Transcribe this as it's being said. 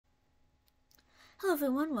Hello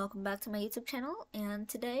everyone, welcome back to my YouTube channel, and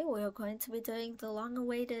today we are going to be doing the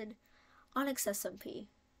long-awaited Onyx SMP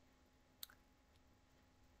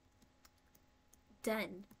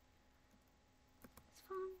Den. It's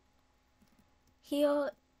fun.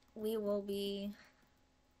 Here we will be,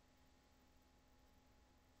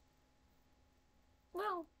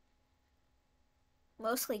 well,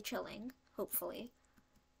 mostly chilling, hopefully.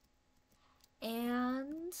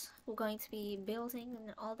 And we're going to be building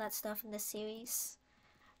and all that stuff in this series.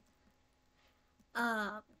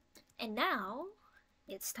 Um, and now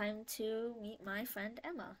it's time to meet my friend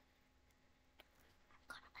Emma.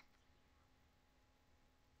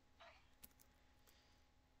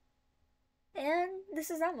 And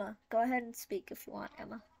this is Emma. Go ahead and speak if you want,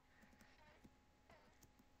 Emma.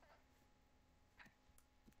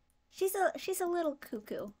 She's a little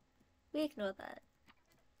cuckoo. We ignore that.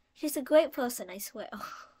 She's a great person, I swear.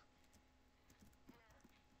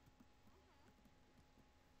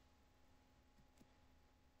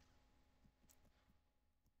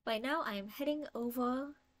 Right now, I am heading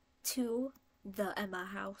over to the Emma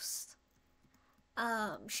house.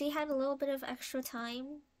 She had a little bit of extra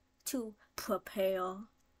time to prepare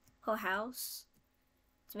her house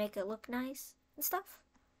to make it look nice and stuff.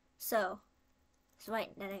 So, it's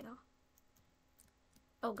right now.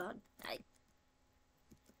 Oh god, I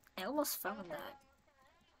almost found that.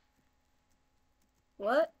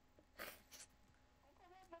 What?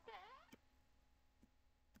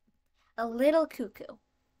 A little cuckoo.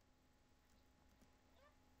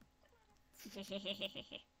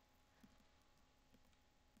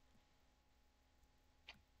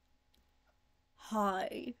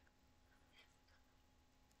 Hi.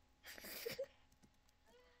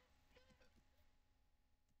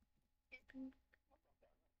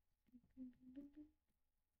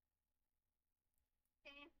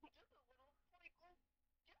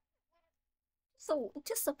 So,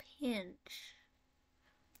 just a pinch.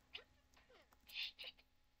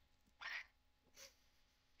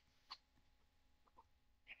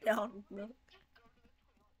 Down milk.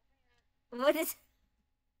 What is...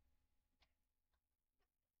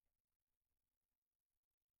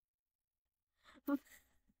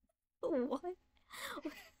 What?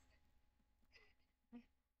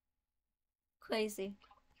 Crazy.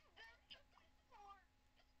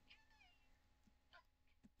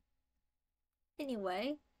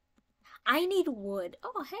 Anyway, I need wood.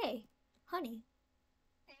 Oh, hey, honey.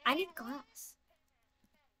 I need glass.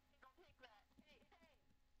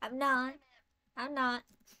 I'm not. I'm not.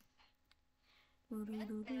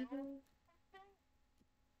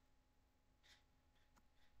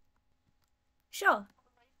 Sure.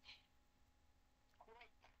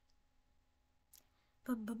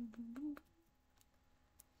 Bum, bum, bum, bum.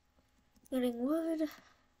 Getting wood.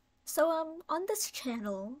 So, on this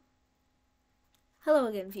channel, hello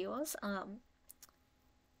again, viewers. On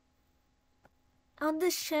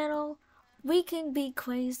this channel, we can be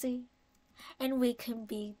crazy and we can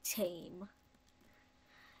be tame.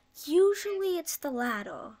 Usually it's the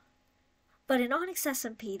latter, but in Onyx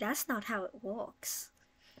SMP, that's not how it works.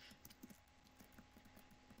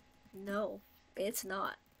 No, it's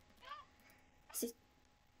not. See,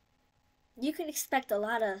 you can expect a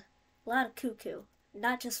lot of cuckoo,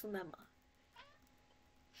 not just from Emma.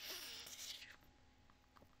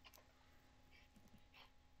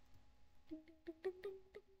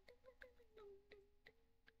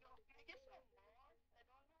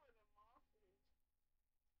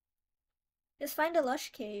 Just find a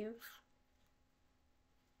lush cave.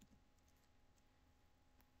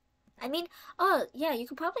 I mean, oh yeah, you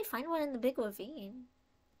could probably find one in the big ravine.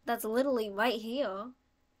 That's literally right here.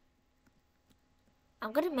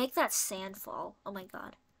 I'm gonna make that sand fall. Oh my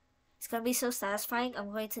god. It's gonna be so satisfying,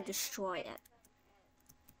 I'm going to destroy it.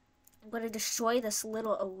 I'm gonna destroy this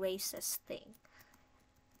little oasis thing.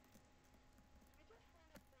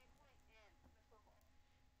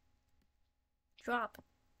 Drop.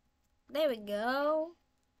 There we go.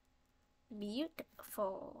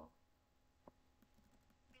 Beautiful.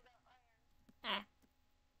 Ah.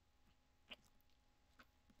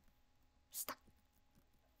 Stuck.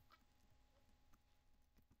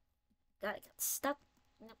 God, I got stuck.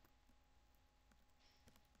 Nope.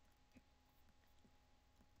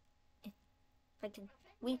 If I can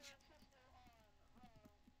reach.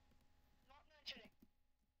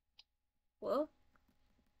 What?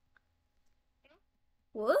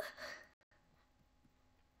 What?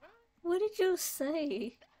 What did you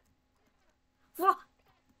say? What?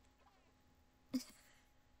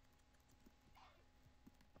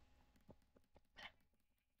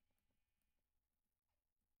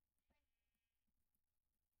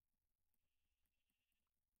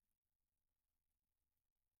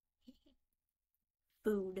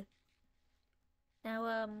 food. Now,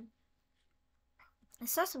 I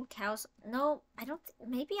saw some cows. No, I don't.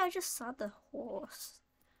 Maybe I just saw the horse.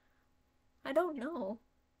 I don't know.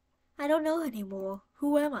 I don't know anymore.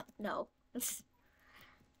 Who am I? No.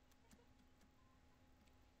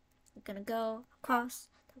 I'm gonna go across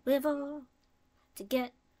the river to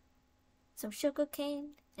get some sugar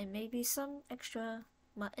cane and maybe some extra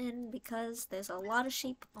mutton because there's a lot of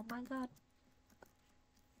sheep. Oh my god.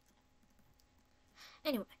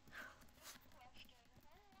 Anyway.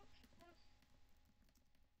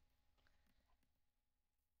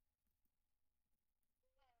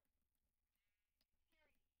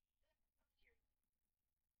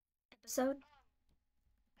 Episode?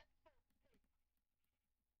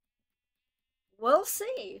 We'll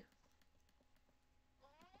see.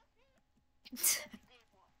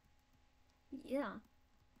 Yeah.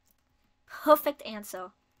 Perfect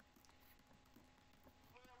answer.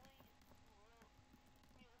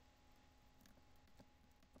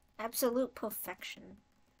 Absolute perfection.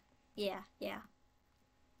 Yeah, yeah.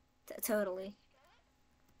 Totally.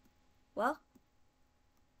 Well,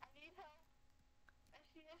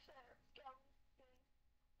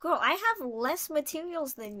 girl, I have less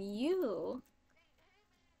materials than you.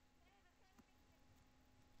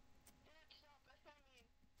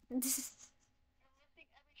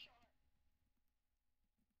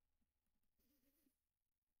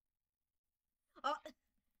 Oh,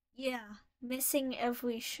 yeah. Missing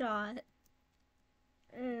every shot.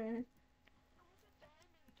 Mm.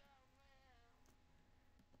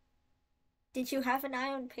 Did you have an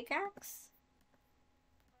iron pickaxe?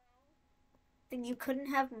 Then you couldn't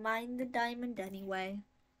have mined the diamond anyway.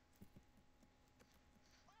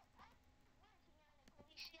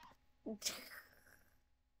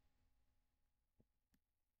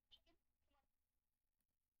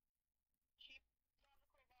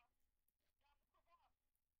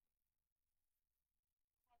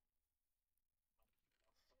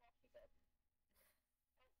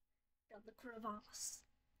 Down the crevasse.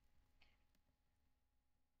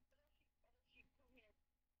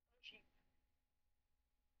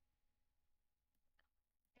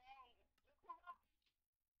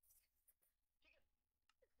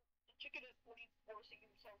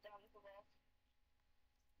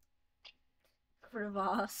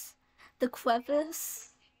 Crevasse. The crevice.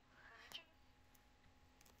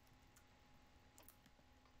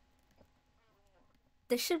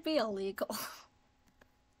 This should be illegal.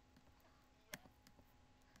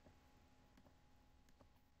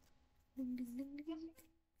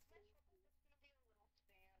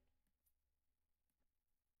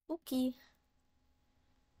 Okay.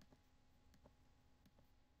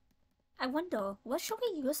 I wonder, what should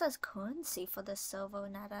we use as currency for this server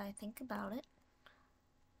now that I think about it?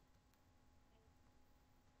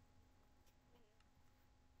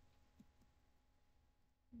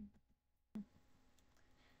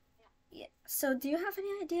 Yeah. So, do you have any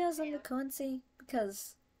ideas on the currency?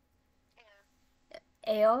 Because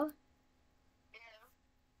ale?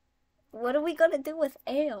 What are we gonna do with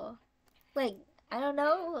ale? Like, I don't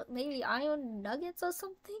know, maybe iron nuggets or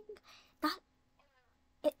something? Not.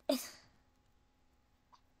 It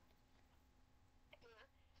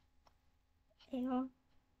ale.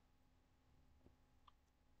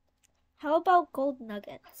 How about gold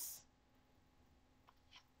nuggets?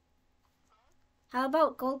 How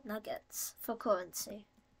about gold nuggets for currency?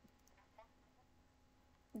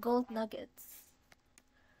 Gold nuggets.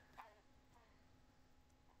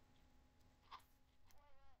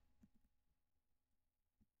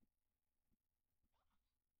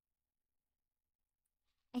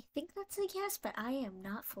 I think that's a yes, but I am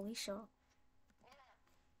not fully sure.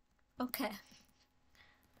 Okay.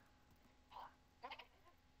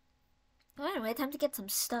 Well, anyway, time to get some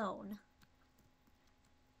stone.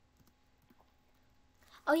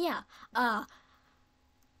 Oh yeah,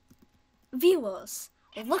 viewers,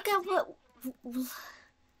 look at what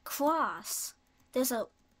cross. There's a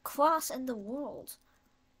cross in the world,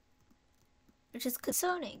 which is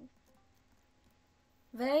concerning.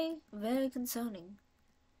 Very, very concerning.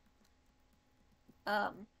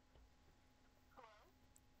 The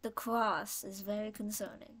cross is very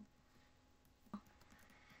concerning.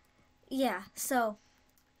 Yeah, so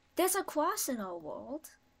there's a cross in our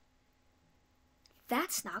world.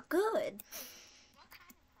 That's not good.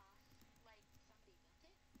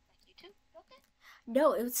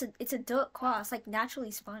 No, it's a dirt cross, like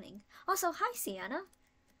naturally spawning. Also, hi Sienna.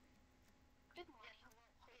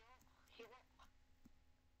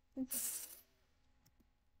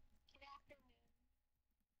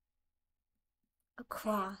 A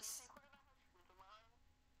cross.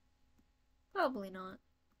 Probably not.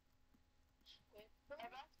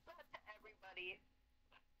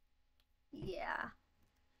 Yeah.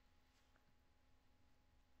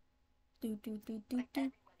 Do do do do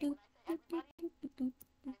do do do do do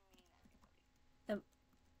do. Um,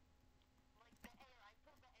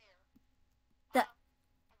 the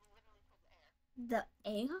the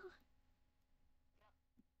air?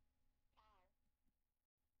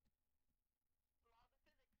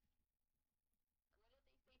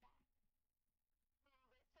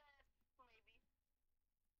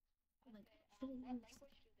 Oh my God.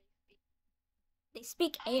 They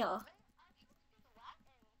speak air.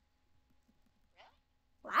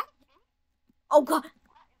 What? Oh God!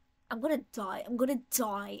 I'm gonna die. I'm gonna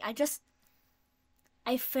die.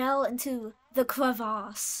 I fell into the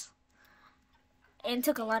crevasse and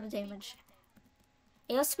took a lot of damage.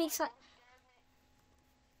 Air speaks like.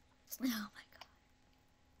 Oh my God!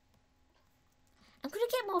 I'm gonna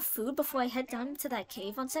get more food before I head down to that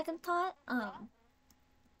cave on second thought. Ah,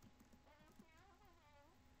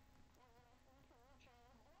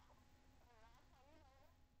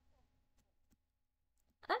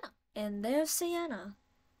 and there's Sienna.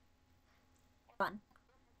 Fun.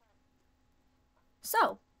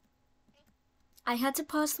 So, I had to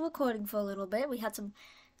pause the recording for a little bit. We had some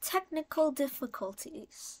technical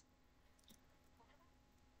difficulties.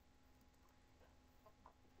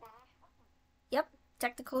 Yep,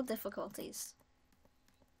 technical difficulties.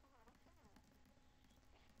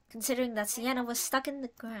 Considering that Sienna was stuck in the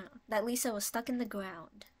ground. That Lisa was stuck in the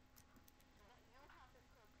ground.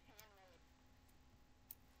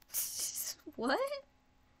 What?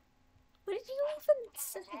 What did you even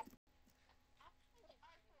say?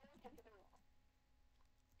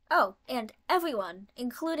 Oh, and everyone,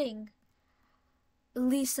 including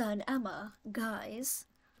Lisa and Emma, guys,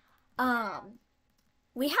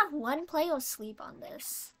 we have one player sleep on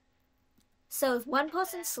this. So if one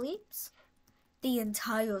person sleeps, the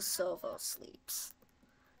entire server sleeps.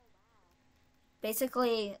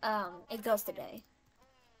 Basically, it goes today.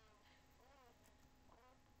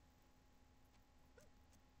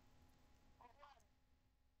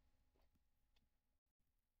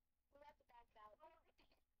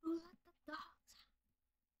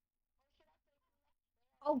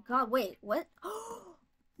 Oh God, wait, what?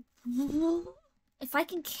 If I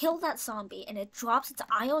can kill that zombie and it drops its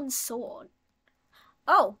iron sword.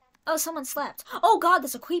 Oh, oh, someone slept. Oh God,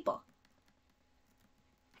 there's a creeper.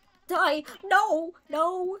 Die! No,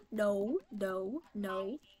 no, no, no,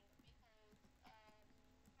 no.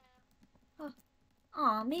 Oh,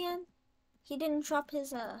 aw, man. He didn't drop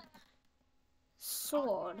his,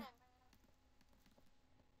 sword.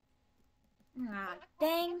 Ah,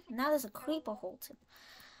 dang. Now there's a creeper hole too.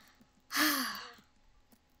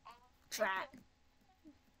 Drat.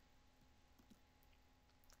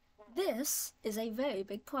 This is a very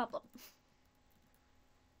big problem.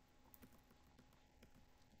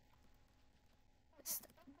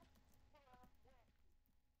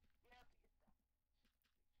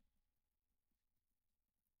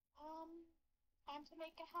 Time to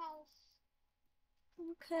make a house.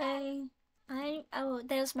 Okay. Oh,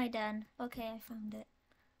 there's my den. Okay, I found it.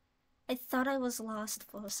 I thought I was lost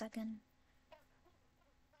for a second.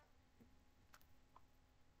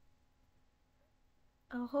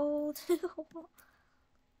 A whole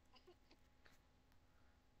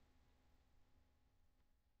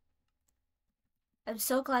I'm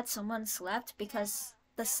so glad someone slept because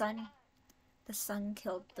the sun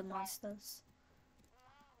killed the monsters.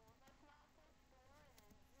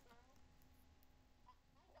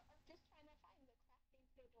 Just trying to find the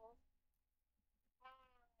crafting table.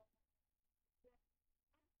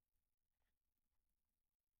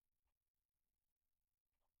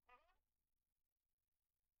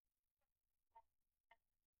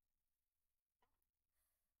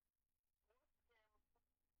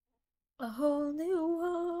 A whole new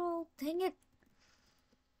world. Dang it.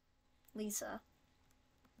 Lisa,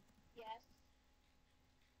 Yes.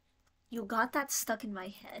 you got that stuck in my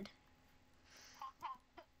head.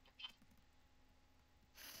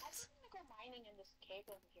 I just want to go mining in this cave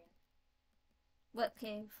over here. What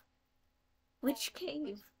cave? Which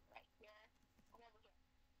cave? Right here. I'm over here.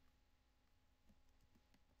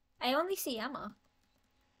 I only see Emma.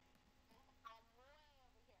 I'm way over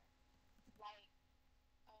here. Like,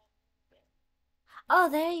 there. Oh,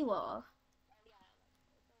 there you are. Yeah, like, it's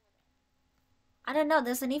over there. I don't know,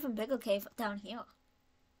 there's an even bigger cave down here. Oh,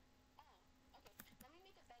 okay. Let me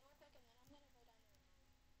make a bed real quick and then I'm gonna go down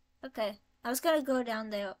there. Okay, I was gonna go down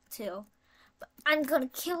there too. But I'm gonna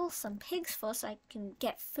kill some pigs first so I can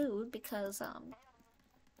get food because,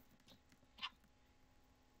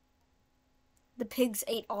 the pigs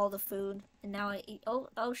ate all the food and now I eat. Oh,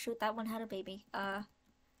 oh shoot, that one had a baby.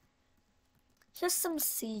 Just some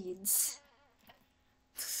seeds.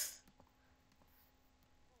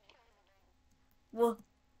 Whoa.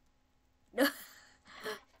 No.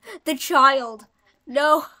 The child.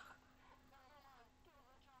 No.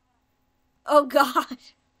 Oh god.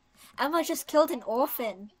 Emma just killed an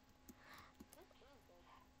orphan.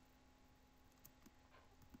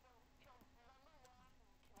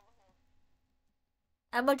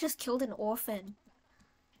 Emma just killed an orphan.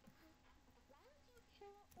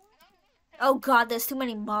 Oh god, there's too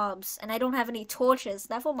many mobs, and I don't have any torches.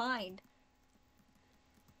 Never mind.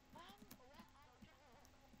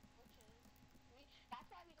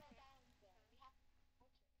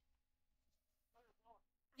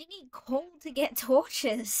 I need coal to get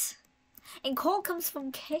torches. And coal comes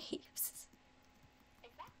from caves.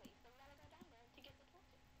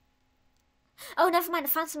 Oh, never mind. I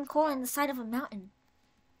found some coal on the side of a mountain.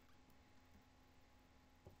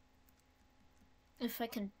 If I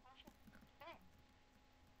can.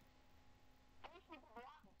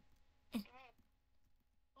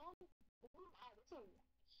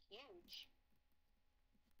 Huge.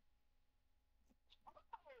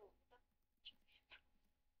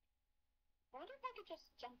 I wonder if I could just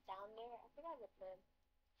jump down there. I think I would live.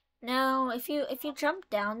 No, if you jump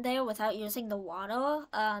down there without using the water,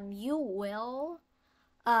 you will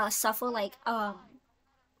suffer like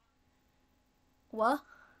what?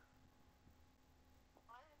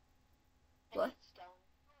 What?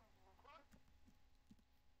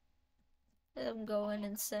 I'm going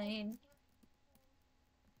insane.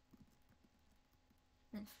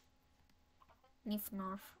 Nif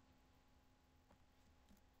North.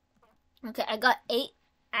 Okay, I got 8.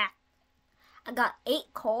 Ah, I got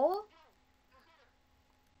 8 coal.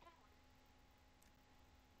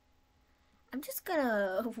 I'm just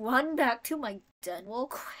gonna run back to my den real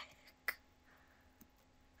quick.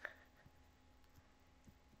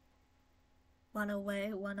 Run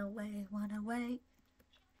away, run away, run away.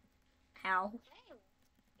 How?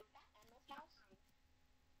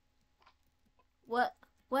 What?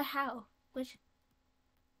 What? How? Which?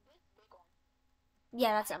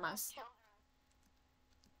 Yeah, that's Emma's.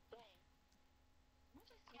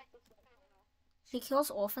 She kills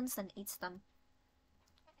orphans and eats them.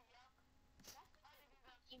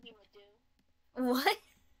 What?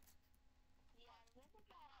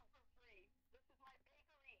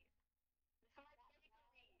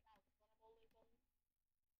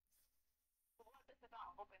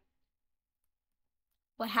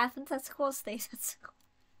 What happens at school stays at school.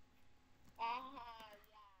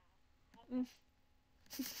 Mm.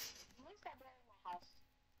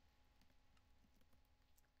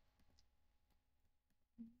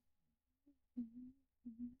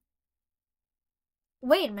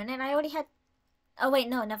 Wait a minute, I already had. Oh, wait,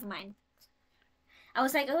 no, never mind. I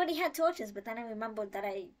was like, I already had torches, but then I remembered that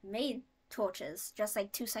I made torches just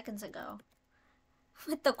like 2 seconds ago.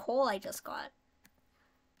 With the coal I just got.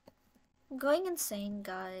 I'm going insane,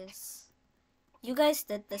 guys. You guys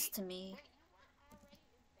did this to me.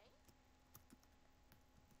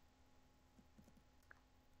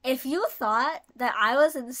 If you thought that I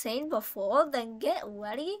was insane before, then get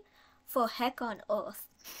ready for heck on earth.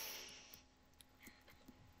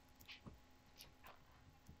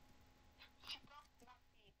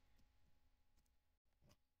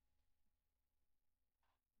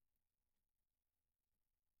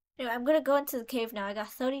 Anyway, I'm gonna go into the cave now. I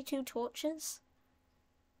got 32 torches.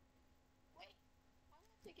 Wait, I want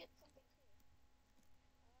to get something too.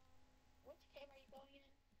 Which cave are you going in?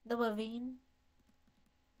 The ravine.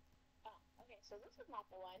 Oh, okay, so this is not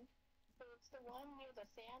the one. So it's the one near the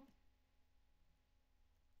sand?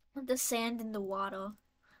 The sand in the water.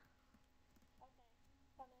 Okay,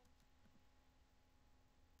 come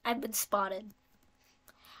in. I've been spotted.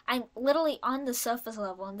 I'm literally on the surface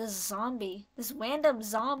level and this random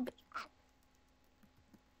zombie.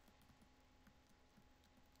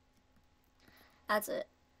 That's it.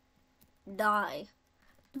 Die.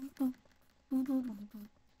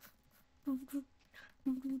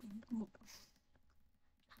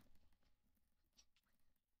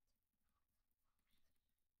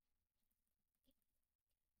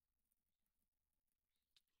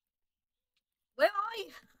 Where are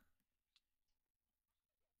you?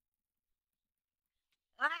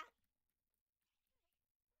 Ah!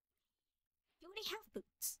 You already have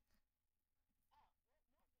boots.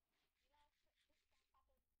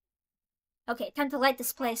 Okay, time to light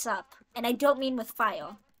this place up. And I don't mean with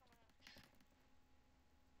fire.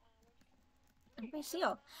 I'm right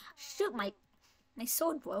here. Shoot, my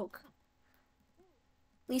sword broke.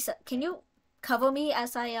 Lisa, can you cover me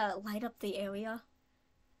as I light up the area?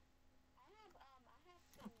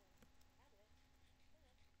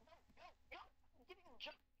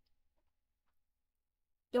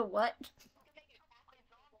 Yo, what?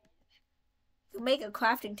 You make a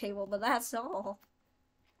crafting table, but that's all.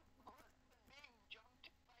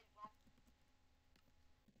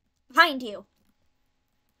 Behind you.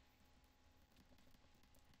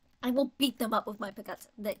 I will beat them up with my pickaxe.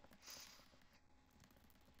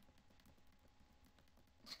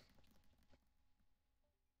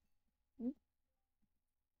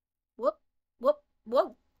 Whoop, whoop,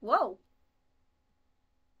 whoa, whoa.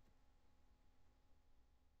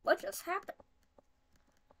 What just happened?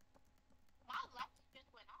 My lights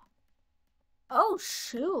just went off. Oh,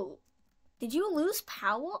 shoot. Did you lose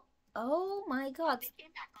power? Oh my god. They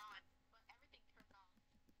came back on, but everything turned off.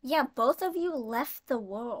 Yeah, both of you left the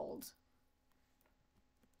world.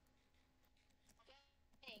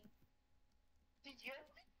 Dang. Did your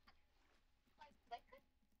like flicker?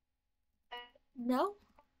 No,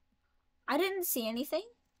 I didn't see anything.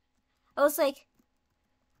 I was like,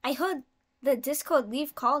 I heard the Discord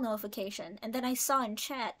leave call notification, and then I saw in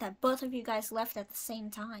chat that both of you guys left at the same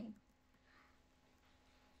time.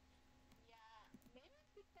 Yeah, maybe it's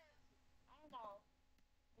because I don't know.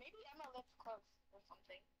 Maybe Emma lives close or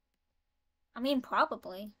something. I mean,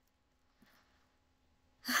 probably.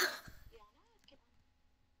 Yeah, now let's get on.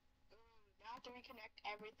 Now I have to reconnect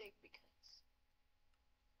everything because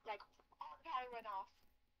like all the power went off.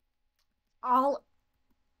 All.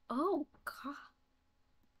 Oh, God.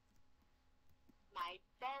 My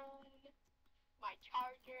phone, my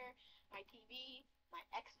charger, my TV, my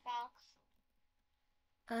Xbox.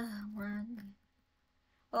 Man.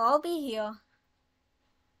 Well, I'll be here.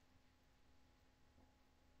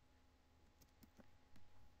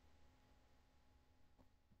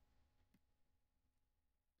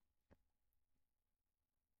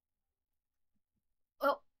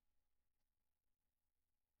 Oh,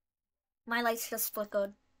 my lights just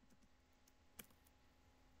flickered.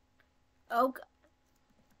 Oh,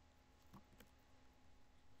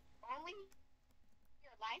 Only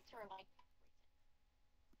your lights are like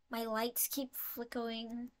my lights keep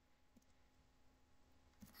flickering.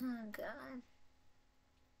 Oh, God.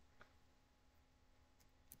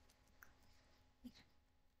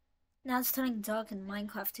 Now it's turning dark in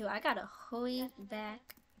Minecraft too. I gotta hurry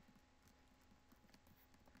back.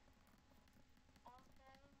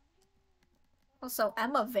 Also,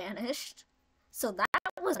 Emma vanished. So that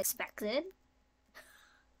was expected.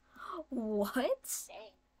 What?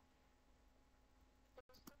 dang.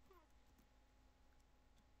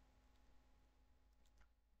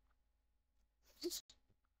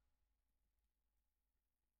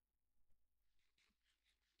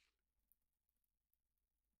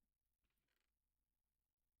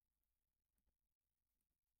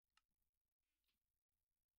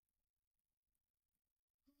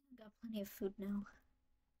 Got plenty of food now.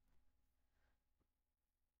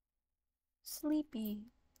 Sleepy.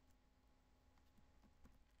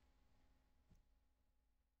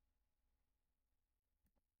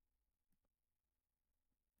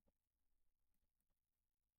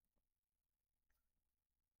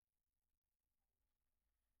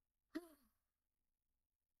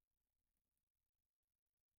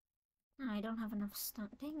 I don't have enough stone.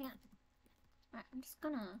 Dang it. Alright, I'm just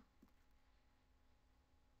gonna.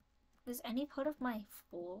 Is any part of my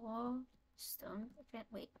floor stone?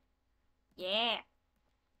 Wait. Yeah.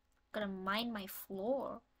 Gonna mine my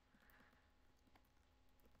floor.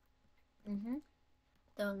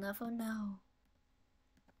 They'll never know.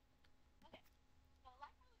 Okay. So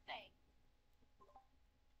like I was saying,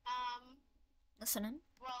 um, Listening?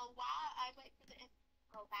 well while I wait for the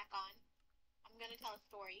go back on, I'm gonna tell a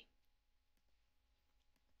story.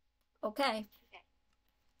 Okay. Okay.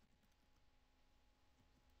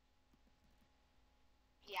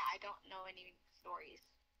 Yeah, I don't know any stories.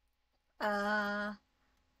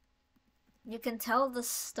 You can tell the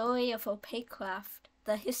story of Opacraft,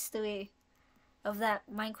 the history of that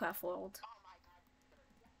Minecraft world. Oh my god.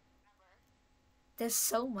 Remember. There's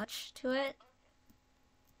so much to it.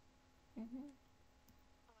 Okay.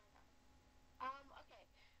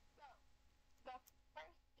 So the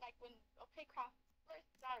first, like when OKCraft first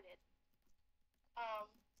started, um,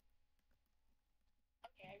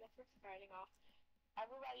 okay, I guess we're starting off.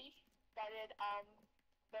 Everybody started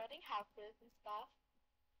building houses and stuff,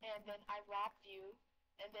 and then I robbed you,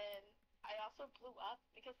 and then I also blew up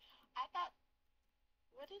because I thought,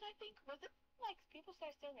 what did I think? Was it like people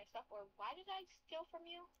started stealing my stuff, or why did I steal from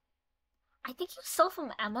you? I think you stole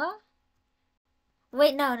from Emma?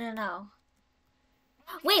 Wait, no.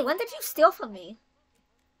 Wait, when did you steal from me?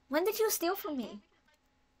 When did you steal from me?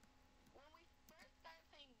 When we first started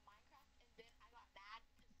playing Minecraft, and then I got mad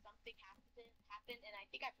because something happened, and I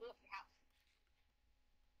think I blew up your house.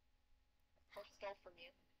 stole from you.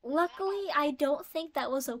 Luckily, I don't think that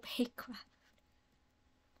was opaque craft.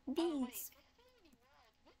 Oh, wait. Bees. There's so many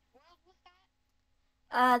worlds. Which world was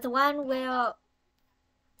that?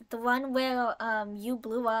 The one where you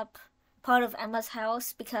blew up part of Emma's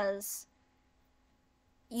house because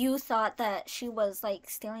you thought that she was like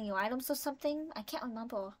stealing your items or something. I can't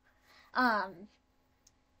remember. Um,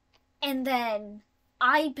 and then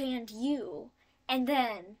I banned you, and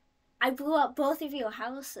then I blew up both of your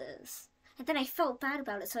houses, and then I felt bad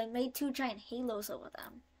about it, so I made 2 giant halos over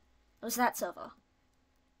them. It was that server.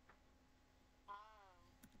 Oh,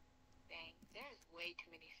 dang. There's way too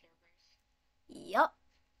many servers. Yup.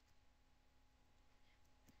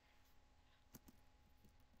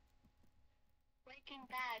 Breaking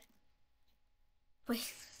Bad.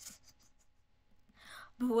 Wait.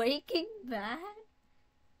 Breaking Bad?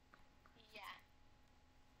 Yeah.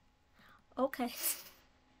 Okay.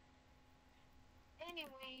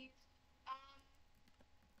 Anyways,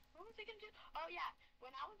 what was I gonna do? Oh yeah,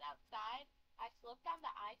 when I was outside, I slipped on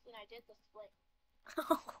the ice and I did the split.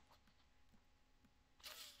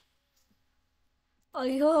 Are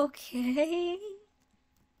you okay?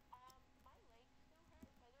 My legs still hurt,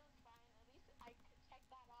 but it was fine. At least I could check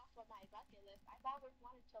that off on my bucket list. I've always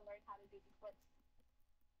wanted to learn how to do the splits.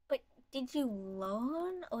 But did you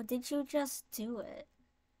learn or did you just do it?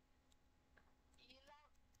 You know,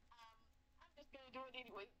 I'm just gonna do it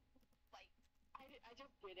anyway. Like, I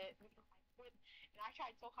just did it because I could, and I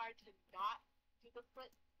tried so hard to not do the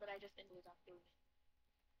split, but I just ended up doing it.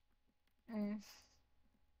 Mm.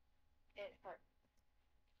 It hurt.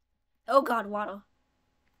 Oh god, water.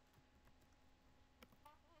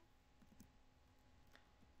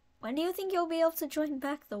 When do you think you'll be able to join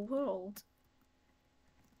back the world?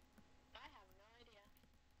 I have no idea.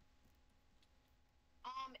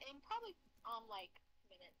 In probably like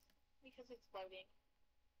minutes because it's loading.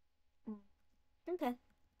 Okay.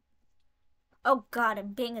 Oh god,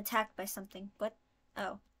 I'm being attacked by something. What?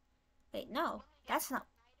 Oh. Wait, no. That's not.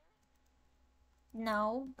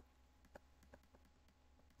 No.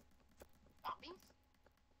 Zombies?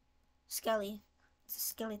 Skelly. It's a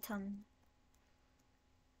skeleton.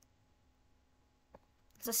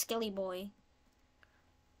 It's a skelly boy.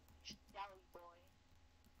 Skelly boy.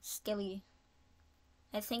 Skelly.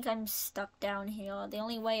 I think I'm stuck down here. The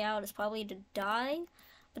only way out is probably to die.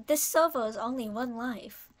 But this server is only 1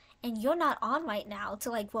 life. And you're not on right now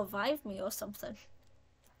to like revive me or something.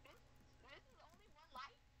 This is only 1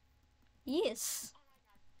 life? Yes. Oh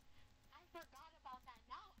my god. I forgot about that.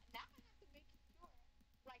 Now I have to make sure.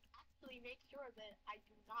 Like, actually make sure that I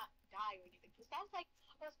do not die or anything. Because that was like,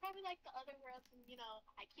 well, it's probably like the other worlds, and you know,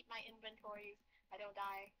 I keep my inventories. I don't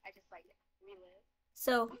die. I just like relive.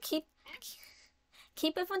 So keep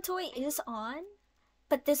inventory is on,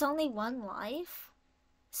 but there's only 1 life.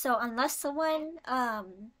 So unless someone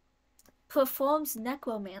performs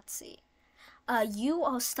necromancy, you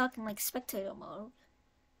are stuck in like spectator mode.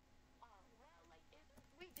 Well, like,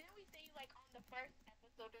 didn't we say like on the first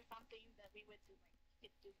episode or something that we would do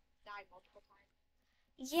like get to die multiple times?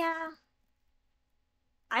 Yeah.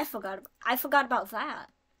 I forgot about that.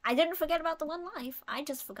 I didn't forget about the 1 life. I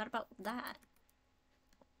just forgot about that.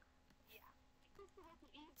 Yeah. It's a little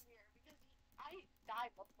easier because I die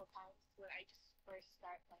multiple times when I just first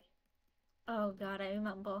start playing. Oh god, I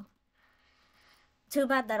remember. Too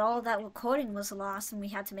bad that all that recording was lost and we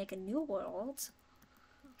had to make a new world.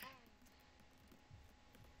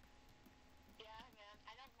 Yeah, man,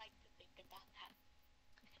 I don't like to think about that.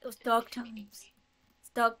 It was dark times. It's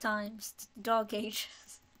dark times. It's dark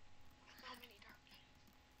ages. So many dark times.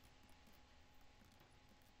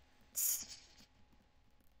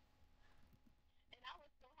 And I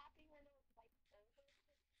was so happy when it was like over.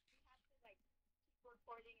 We had to like keep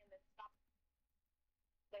recording and then stop.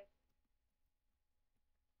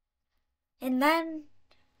 And then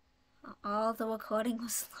all the recording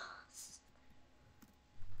was lost.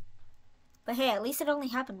 But hey, at least it only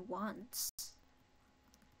happened once.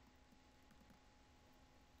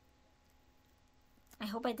 I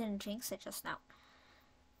hope I didn't jinx it just now.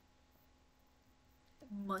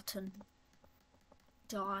 Mutton.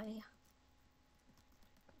 Die. I don't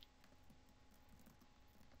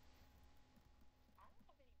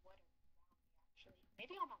have any water actually.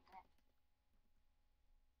 Maybe on my bed.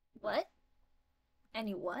 What?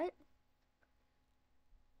 Any what?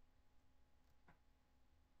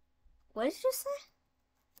 What did you say?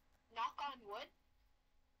 Knock on wood.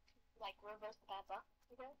 Like reverse bad luck.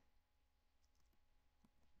 Okay.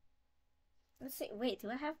 Let's see. Wait, do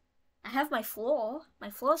I have? I have my floor. My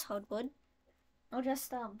floor's hardwood. I'll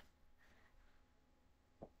just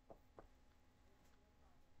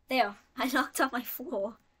There. I knocked on my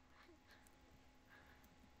floor.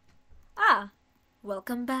 Ah,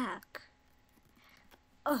 welcome back.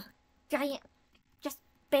 Oh, giant, just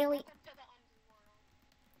barely. Welcome to the underworld.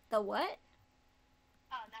 The what?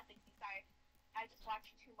 Oh, nothing. Sorry. I just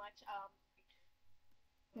watched too much.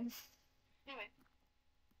 Anyway,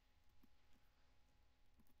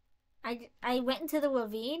 I went into the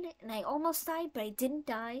ravine and I almost died, but I didn't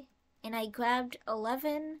die. And I grabbed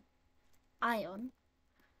 11 iron.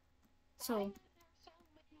 why So, are there so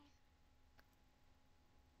many?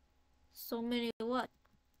 so many what?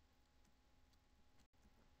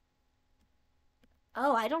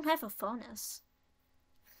 Oh, I don't have a furnace.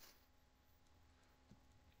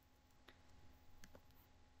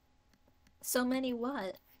 So many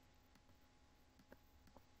what?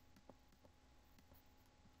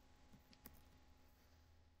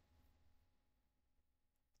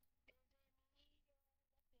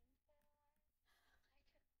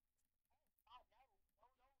 Oh no! No!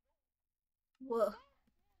 No! No! Whoa.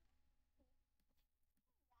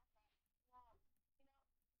 Wrong.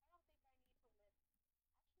 I don't think I need to live.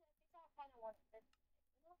 Actually, I think I kind of want to live.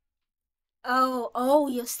 Oh,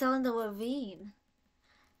 you're still in the ravine.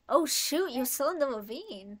 Oh shoot, you're Yeah, still in the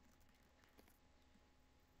ravine.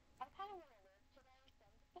 I kind of want to live today, so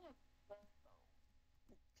I'm just gonna live though.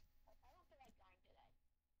 Like, I don't feel like dying today.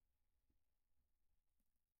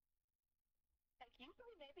 Like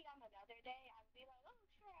usually, maybe on another day, I'd be like, oh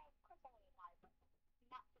sure, of course I want to die, but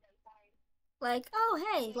not today. Sorry. Like, oh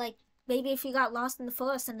hey, like maybe if you got lost in the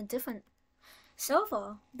forest in a different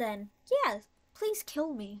server, then yeah, please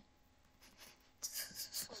kill me.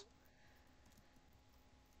 Please.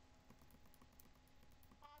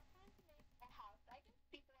 I'm trying to make a house. I guess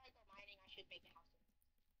before I go mining, I should make a house.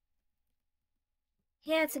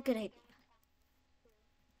 Yeah, it's a Where good are you idea. going to?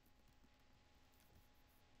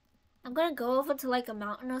 I'm gonna go over to like a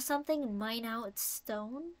mountain or something and mine out its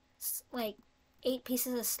stone. Like 8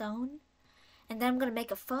 pieces of stone. And then I'm gonna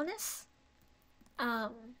make a furnace.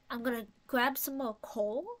 I'm gonna grab some more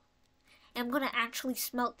coal. And I'm gonna actually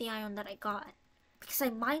smelt the iron that I got. Because I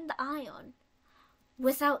mined the iron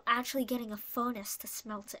without actually getting a furnace to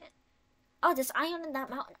smelt it. Oh, there's iron in that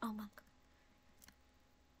mountain. Oh my god.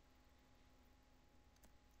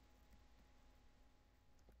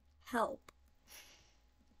 Help.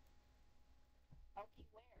 Okay,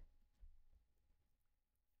 where?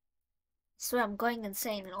 Swear I'm going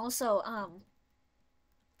insane. And also,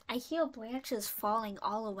 I hear branches falling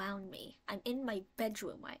all around me. I'm in my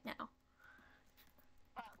bedroom right now.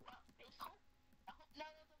 Well, I hope none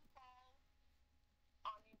of them fall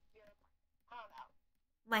on your apartment. I don't know.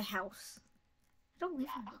 My house. I don't live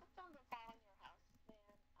Yeah, in I one. hope none of them fall on your house.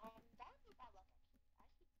 And that would be bad luck actually. I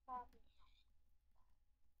should probably.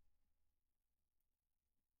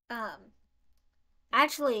 Um,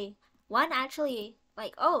 actually, one actually,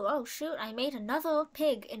 like, oh, shoot, I made another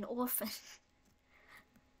pig an orphan.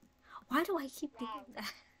 Why do I keep doing Wow.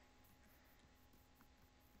 that?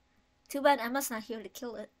 Too bad Emma's not here to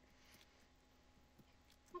kill it.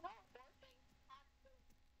 You know, orphans have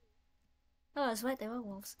feelings. Oh, that's right, they were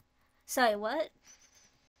wolves. Sorry, what?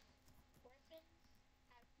 Orphans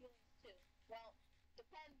have feelings too. Well,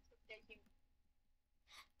 depends if they're human.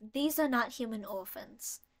 These are not human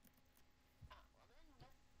orphans. Oh, well then,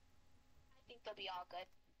 I think they'll be all good.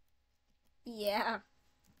 Yeah.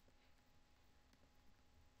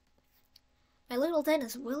 My little den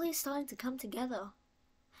is really starting to come together.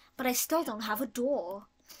 But I still Yeah, don't have a door.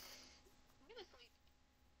 I'm gonna sleep.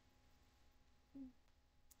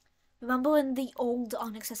 Remember in the old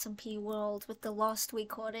Onyx SMP world with the lost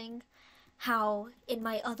recording, how in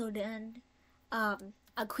my other den,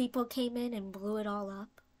 a creeper came in and blew it all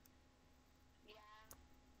up? Yeah.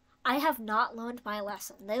 I have not learned my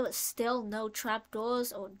lesson. There was still no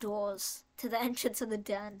trapdoors or doors to the entrance of the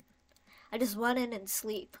den. I just run in and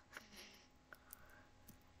sleep.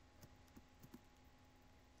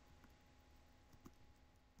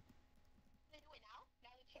 Can I do it now?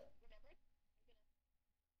 Now that you remembered?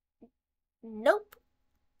 Nope.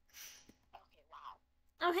 Okay, wow.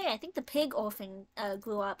 Oh hey, I think the pig orphan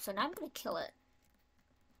grew up, so now I'm gonna kill it.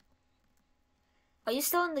 Are you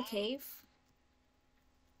still in the cave?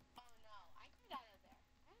 Oh no, I got out of there.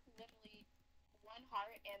 I have literally one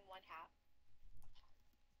heart and one half.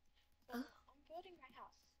 So Oh, I'm building my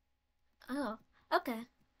house. oh, okay.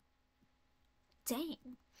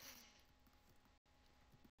 Dang.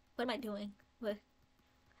 What am I doing? What?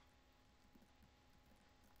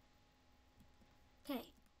 Okay.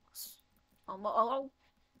 Oh,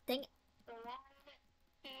 dang it. 1,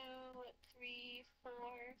 2, 3,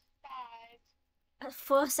 4, 5.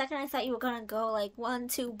 For a second, I thought you were gonna go like 1,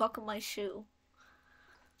 2, buckle my shoe.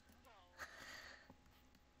 No.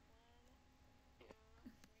 1, 2,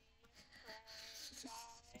 3,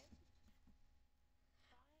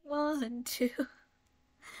 1, 2.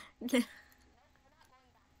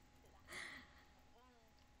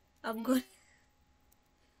 I'm good.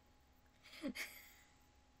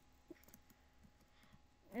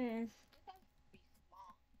 Mm.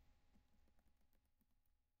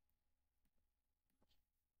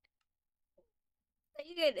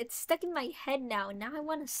 Dang it, it's stuck in my head now. Now I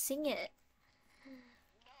want to sing it.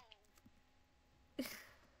 No.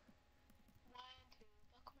 1, 2,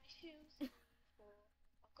 buckle my shoes. 3, 4,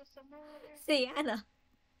 buckle some more. See, Anna.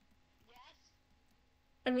 Yes.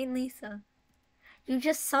 I mean, Lisa. You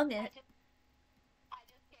just sung it. I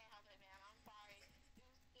just can't help it, man. I'm sorry.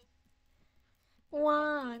 It was just.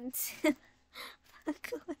 1, 2.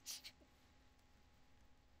 Buckle my shoes.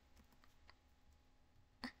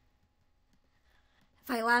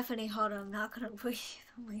 If I laugh any harder, I'm not gonna breathe.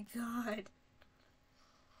 Oh my god. 1,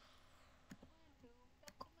 2,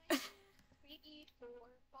 buckle my shoes. 3, 4,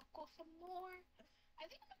 buckle some more. I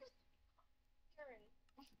think I'm just turn.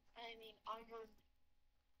 I mean, iron.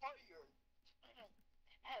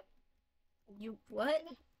 You what?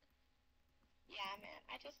 Yeah, man.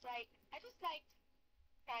 I just like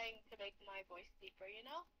trying to make my voice deeper, you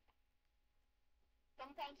know?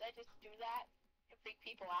 Sometimes I just do that to freak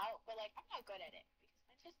people out, but like I'm not good at it because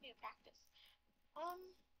I just need to practice.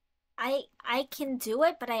 I can do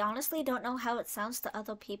it, but I honestly don't know how it sounds to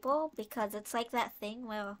other people because it's like that thing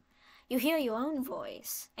where you hear your own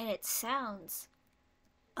voice and it sounds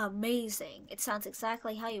amazing. It sounds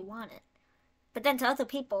exactly how you want it. But then to other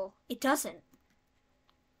people, it doesn't.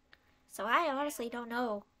 So I honestly don't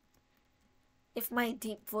know if my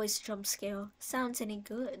deep voice jump scare sounds any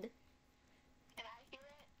good. Can I hear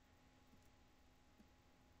it?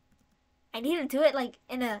 I need to do it like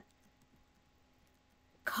in a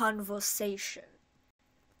conversation.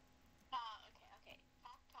 Okay.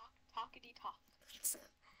 Talk, talkity talk.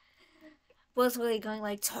 Was really going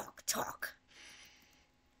like talk.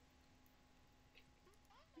 You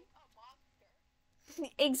sound like a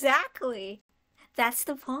monster. Exactly. That's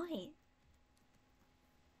the point.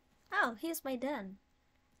 Oh, here's my den.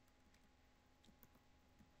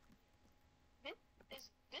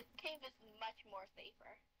 This cave is much more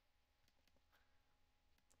safer.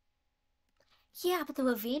 Yeah, but the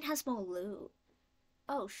ravine has more loot.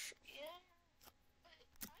 Oh, Yeah, but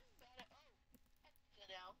I'm better. Oh, that's good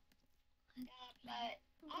now. Yeah, but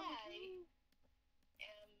I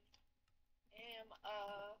am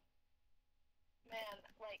man,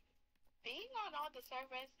 like being on all the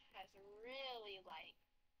servers has really like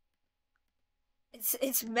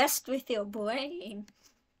it's messed with your brain.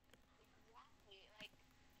 exactly like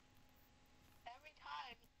every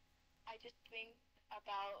time I just think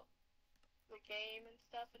about the game and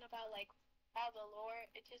stuff and about like all the lore,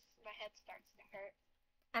 it just my head starts to hurt.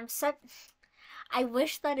 I'm such. I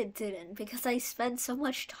wish that it didn't because I spent so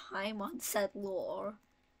much time on said lore.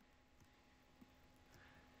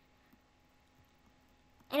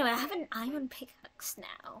 Anyway, I have an iron pickaxe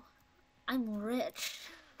now. I'm rich.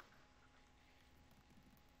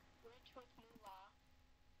 Rich with moolah.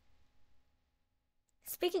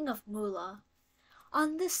 Speaking of moolah,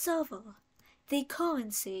 on this server, the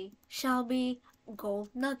currency shall be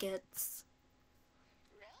gold nuggets.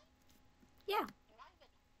 Really? Yeah, Why even?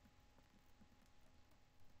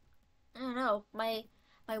 I don't know.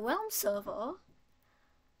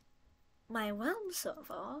 My realm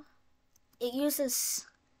server, it uses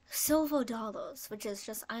silver dollars, which is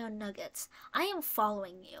just iron nuggets. I am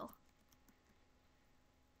following you.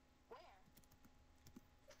 Where?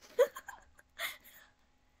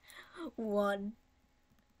 1.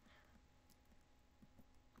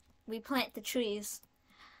 We plant the trees.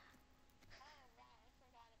 Oh wow, I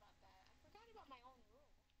forgot about that. I forgot about my own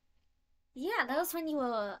room. Yeah, that was when you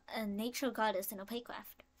were a nature goddess in a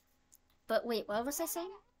playcraft. But wait, what was I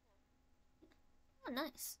saying? Oh,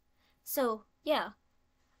 nice. So, yeah.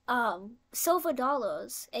 Silver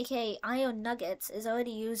dollars, aka iron nuggets, is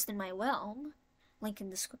already used in my realm. Link in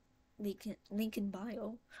the link in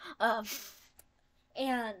bio. Um,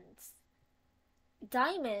 and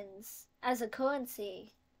diamonds as a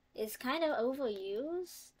currency is kind of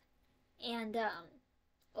overused, and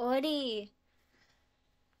already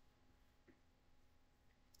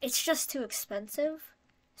it's just too expensive.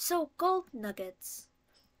 So gold nuggets.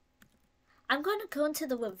 I'm gonna go into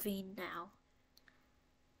the ravine now.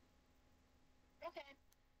 Okay.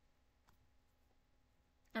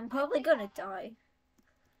 I'm probably gonna die.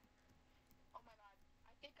 Oh my god.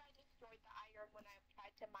 I think I destroyed the iron when I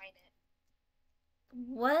tried to mine it.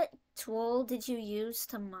 What tool did you use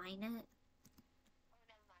to mine it? Oh,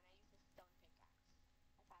 never mind. I used a stone pickaxe.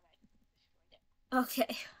 I thought I destroyed it.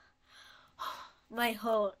 Okay. My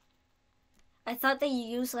whole I thought that you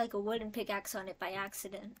used like a wooden pickaxe on it by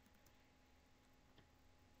accident.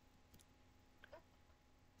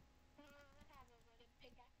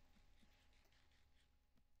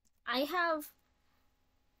 I have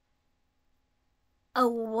a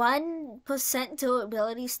 1%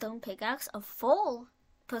 durability stone pickaxe, a full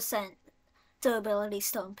percent durability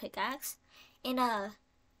stone pickaxe, and a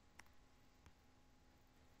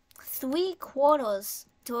 3/4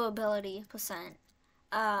 durability percent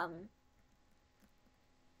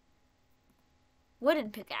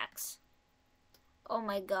wooden pickaxe. Oh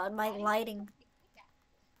my god, my lighting.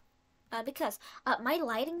 Because my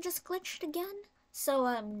lighting just glitched again.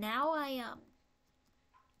 So now I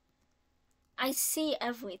see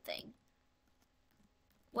everything.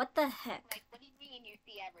 What the heck? Like, what do you mean you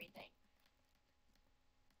see everything?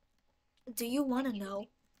 Do you want to know?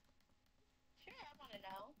 Sure, I want to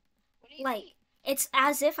know. What do you Like, see? it's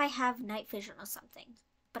as if I have night vision or something,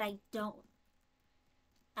 but I don't.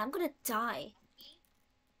 I'm gonna die.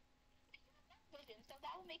 Vision, so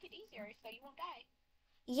that will make it easier, so you won't die.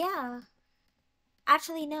 Yeah.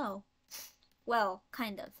 Actually, no. Well,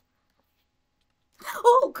 kind of.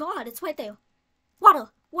 Oh god, it's right there.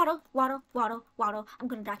 Water, water, water, water, water. I'm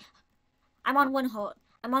gonna die. I'm on 1 heart.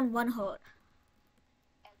 I'm on 1 heart.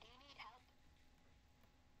 Do you need help?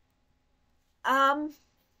 Um,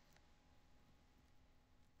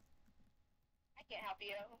 I can't help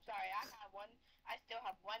you. I'm sorry. I still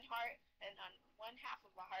have 1 heart and on 1/2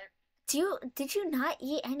 of a heart. did you not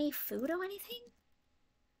eat any food or anything?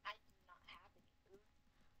 I do not have any food.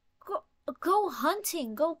 Go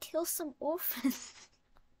hunting. Go kill some orphans.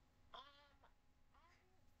 I'm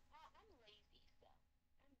lazy, so I'm good.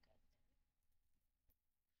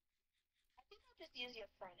 I think I'll just use your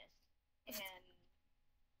furnace and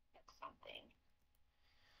cook something.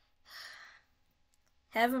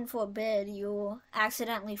 Heaven forbid you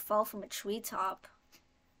accidentally fall from a treetop.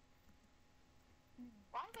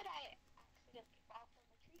 Why would I accidentally fall from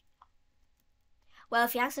a treetop? Well,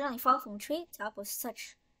 if you accidentally fall from a treetop with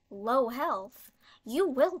such low health, you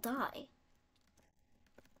will die.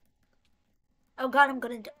 Oh god, I'm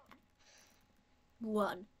gonna die.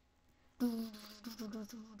 One. Is that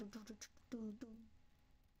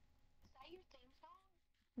your theme song?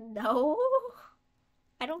 No,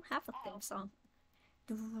 I don't have a Oh. theme song.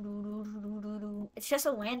 It's just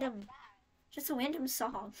a random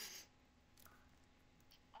song.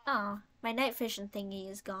 Oh, my night vision thingy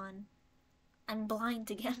is gone. I'm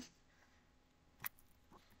blind again.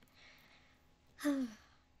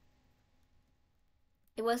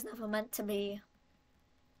 It was never meant to be.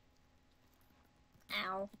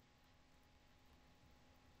 Ow.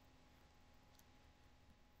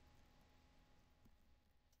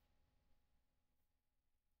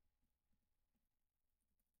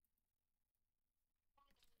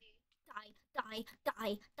 Die,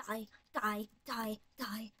 die, die, die, die, die,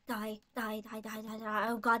 die, die, die, die, die, die.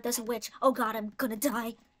 Oh god, there's a witch. Oh god, I'm gonna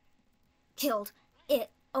die. Killed. It.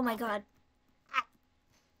 Oh my god.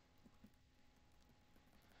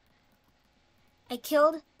 I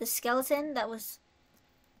killed the skeleton that was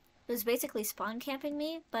basically spawn camping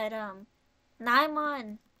me, but now I'm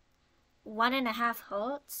on 1.5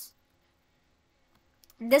 hearts.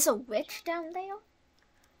 And there's a witch down there.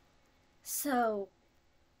 So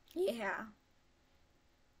yeah.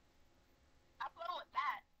 Have fun with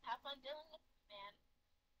that. Have fun dealing with this man.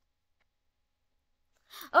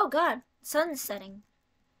 Oh god, sun's setting.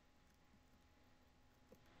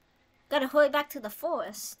 Gotta hurry back to the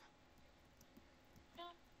forest.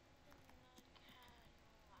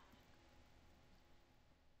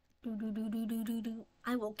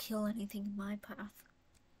 I will kill anything in my path.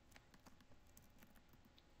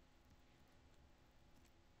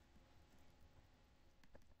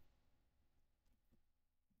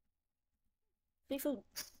 Free food.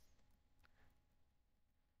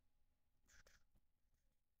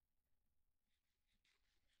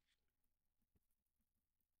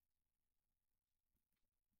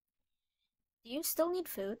 Do you still need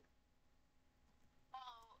food?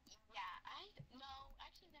 Oh, yeah. No,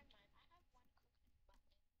 actually, never mind. I have one cooked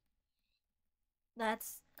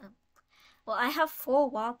That's well, I have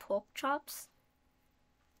 4 raw pork chops.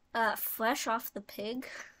 Fresh off the pig.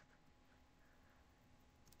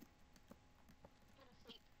 Go to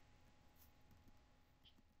sleep.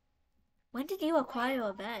 When did you acquire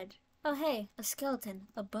a bed? Oh hey, a skeleton.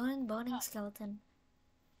 A burning skeleton.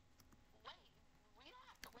 Wait, we don't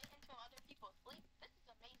have to wait until other people sleep. This is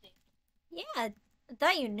amazing. Yeah, I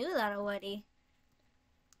thought you knew that already.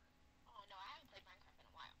 Oh no, I haven't played Minecraft in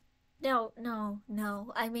a while.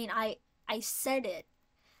 No. I mean, I said it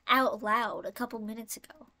out loud a couple minutes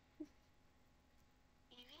ago.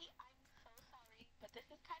 Evie, I'm so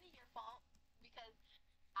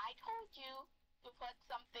you to put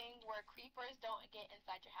something where creepers don't get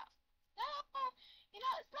inside your house. No,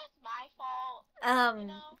 it's not my fault.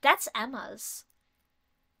 That's Emma's.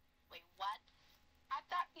 Wait, what? I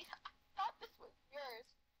thought this was yours.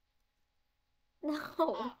 No.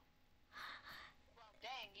 Oh. Well,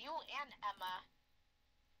 dang, you and Emma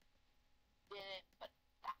didn't, but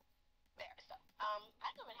there. So, I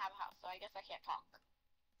don't even have a house, so I guess I can't talk.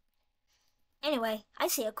 Anyway, I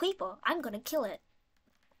see a creeper. I'm gonna kill it.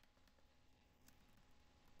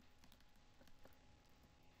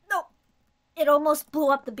 No! It almost blew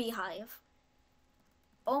up the beehive.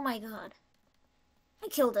 Oh my god. I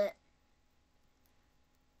killed it.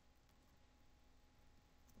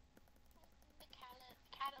 The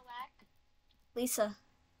Cadillac. Lisa.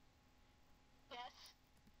 Yes.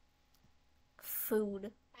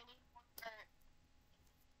 Food. I need more dirt.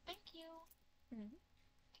 Thank you. Mm-hmm.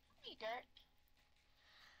 I need dirt.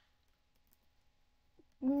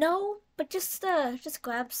 No, but just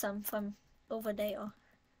grab some from over there.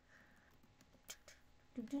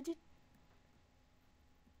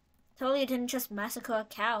 Totally didn't just massacre a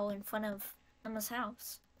cow in front of Emma's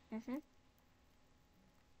house. Mm-hmm.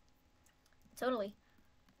 Totally.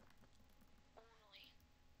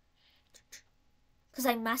 Because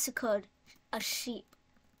I massacred a sheep.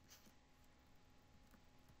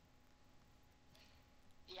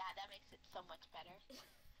 Yeah, that makes it so much better.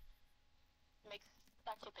 Makes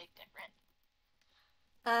such a big difference.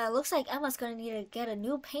 Looks like Emma's gonna need to get a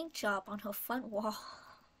new paint job on her front wall.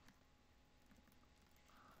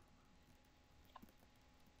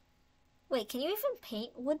 Wait, can you even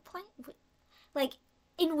paint wood plank? Like,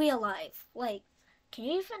 in real life? Like, can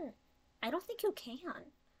you even... I don't think you can.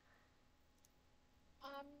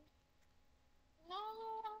 No.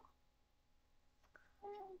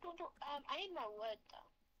 I need more wood,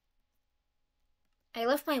 though. I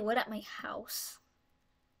left my wood at my house.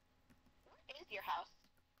 Where is your house?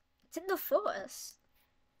 It's in the forest.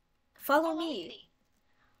 Follow me.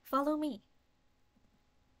 Follow me.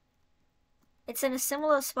 It's in a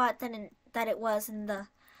similar spot that it was in the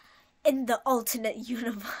alternate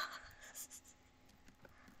universe.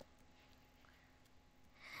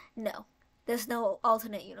 No, there's no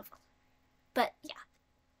alternate universe. But yeah.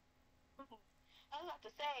 I was about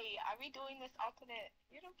to say, are we doing this alternate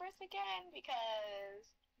universe again?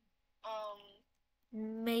 Because,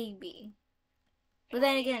 maybe. But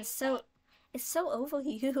then again, it's so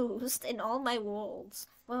overused in all my worlds.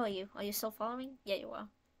 Where are you? Are you still following? Yeah, you are.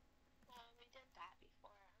 We did that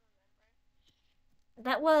before, I remember.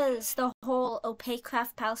 That was the whole Opaque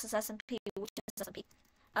Craft Palaces SMP, which is SMP,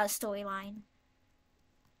 storyline.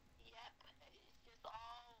 Yep, it's just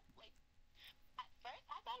all, like, at first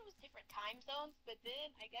I thought it was different time zones, but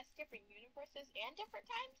then I guess different universes and different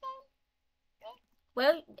time zones? Yeah.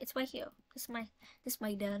 Well, it's right here. This is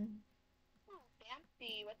my den.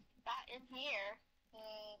 Fancy. What's that in here?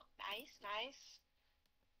 Nice, nice.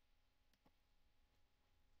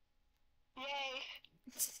 Yay.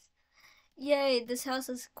 Yay, this house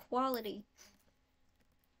is quality.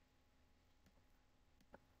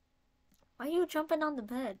 Why are you jumping on the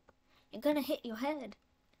bed? You're gonna hit your head.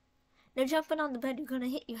 No jumping on the bed, you're gonna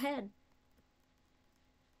hit your head.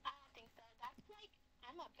 I don't think so. That's like,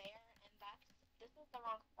 I'm a bear, and this is the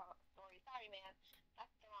wrong story. Sorry, man.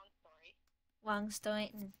 That's the wrong story. Wrong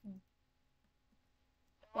story. Mm-hmm.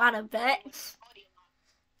 Wanna bet?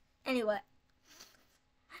 Anyway.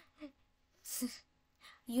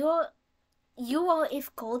 You are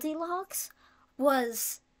if Goldilocks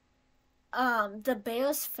was the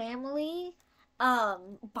bear's family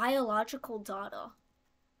biological daughter.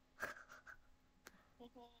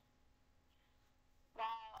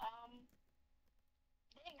 Wow,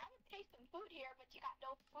 dang, I would taste some food here, but you got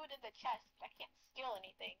no food in the chest. I can't steal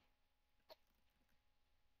anything.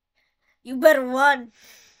 You better run.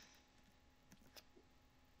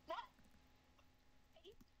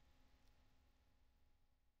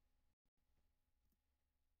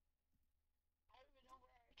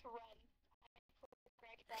 To run.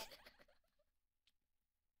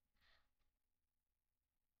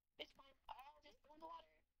 It's fine. I'll just go in the water.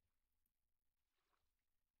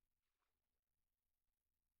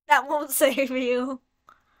 That won't save you.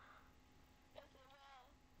 Yes, it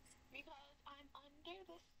will. Because I'm under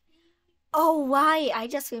the sea. Oh, right. I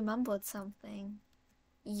just remembered something.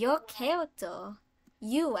 Your What? character,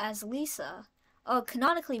 you as Lisa, are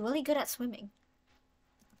canonically really good at swimming.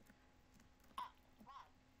 Wow.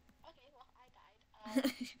 Okay, well, I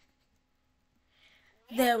died.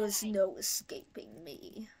 There was no escaping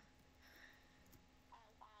me. Oh,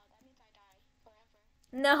 wow, that means I die forever.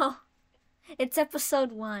 No, it's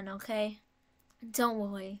episode 1, okay? Don't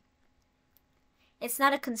worry. It's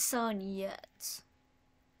not a concern yet.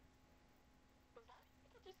 Was that people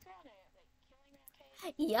just go on a killing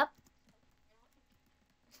rampage? Yep.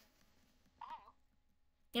 Oh.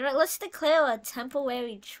 You know, let's declare a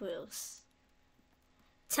temporary truce.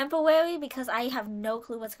 Temporary because I have no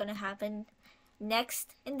clue what's going to happen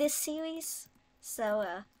next in this series.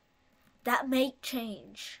 So, that may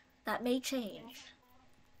change. That may change.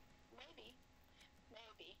 Maybe.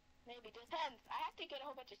 Depends. I have to get a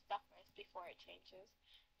whole bunch of stuff first before it changes.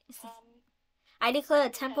 I declare a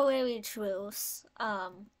temporary truce,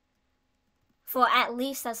 for at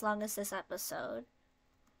least as long as this episode.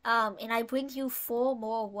 And I bring you 4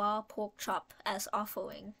 more raw pork chop as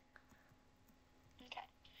offering. Okay.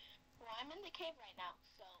 Well, I'm in the cave right now,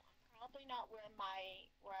 so I'm probably not where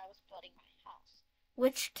I was building my house.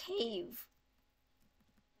 Which cave?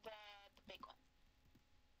 The big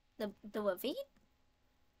one. The ravine?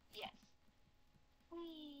 Yes.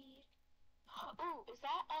 Whee. Oh, is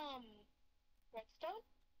that redstone?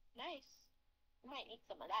 Nice. I might need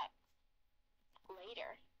some of that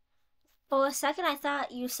later. For a second, I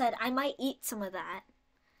thought you said I might eat some of that.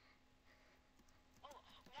 Oh,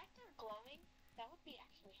 when I start glowing, that would be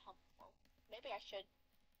actually helpful. Maybe I should.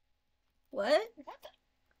 What? What the?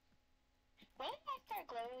 When did I start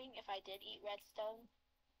glowing if I did eat redstone?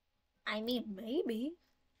 I mean, maybe.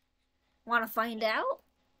 Want to find out?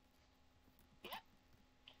 Yep.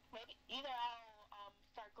 Maybe either I'll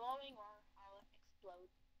start glowing or I'll explode.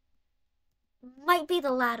 Might be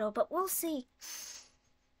the latter, but we'll see.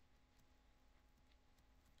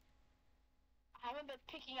 I haven't been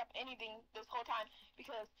picking up anything this whole time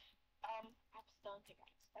because I have stone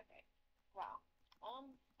pickaxe. Okay. Wow.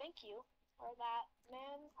 Thank you for that,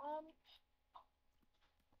 man.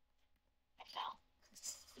 I fell.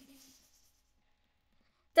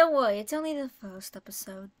 Don't worry, it's only the first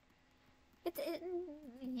episode.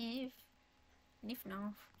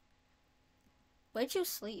 Where'd you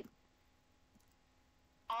sleep?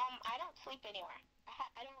 I don't sleep anywhere.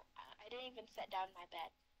 I didn't even sit down in my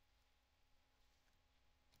bed.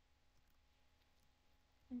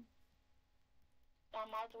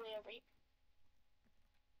 I'm all the way over here.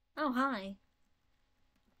 Oh, hi.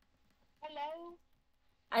 Hello.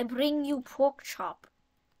 I bring you pork chop.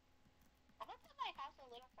 I'm gonna put my house a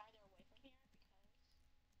little farther away from here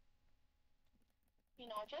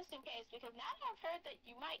because, just in case. Because now that I've heard that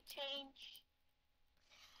you might change.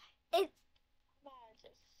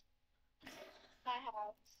 My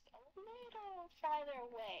house a little farther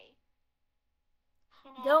away.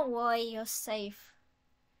 Don't worry, you're safe.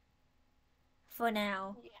 For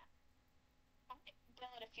now. Yeah. I'm gonna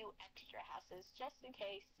build a few extra houses just in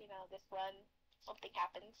case, this one, something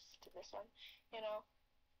happens to this one,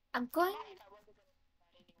 I'm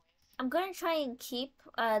going to try and keep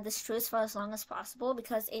this truce for as long as possible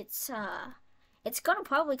because it's gonna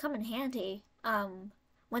probably come in handy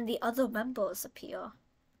when the other members appear.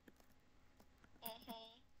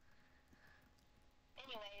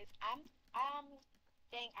 Anyways, I'm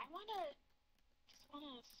saying I just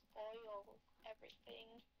wanna spoil everything.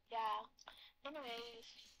 Yeah. Anyways.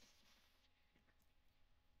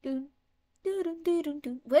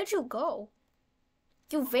 Where'd you go?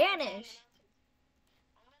 You vanished.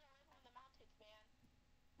 I'm gonna live on the mountains, man.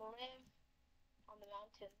 Live on the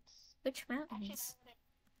mountains. Which mountains? Actually,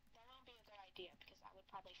 that won't be a good idea because I would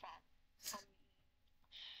probably fall.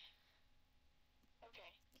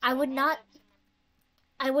 Okay.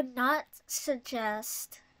 I would not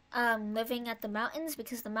suggest living at the mountains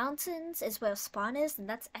because the mountains is where spawn is and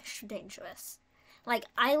that's extra dangerous. Like,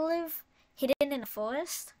 I live hidden in a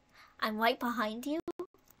forest. I'm right behind you. Why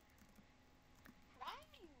are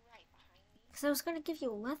you right behind me? Because I was going to give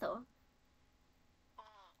you leather.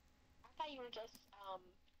 I thought you were just,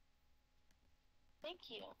 thank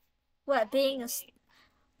you. What, being a...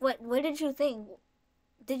 What did you think?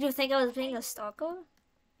 Did you think I was being a stalker?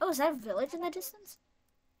 Oh, is that a village in the distance?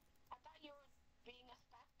 I thought you were being a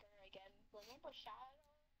stalker again. Remember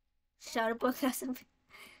Shadowbook SMP?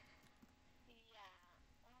 Yeah.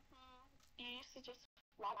 You used to just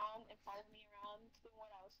walk around and follow me around doing what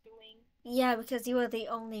I was doing. Yeah, because you were the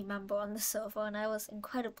only member on the server and I was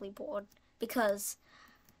incredibly bored because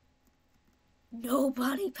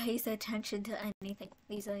nobody pays attention to anything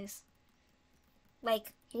these days.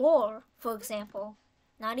 Like lore, for example.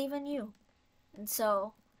 Not even you. And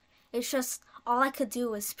so, it's just, all I could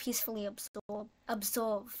do was peacefully absorb.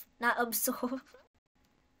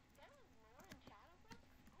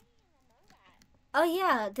 Oh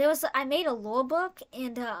yeah, I made a lore book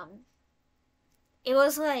and it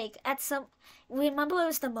was like remember it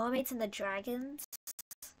was the mermaids and the dragons?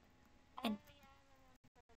 And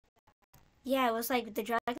Yeah, it was like the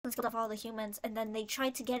dragons killed off all the humans, and then they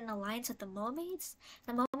tried to get an alliance with the mermaids.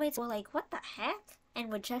 The mermaids were like, "What the heck?"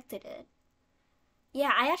 and rejected it.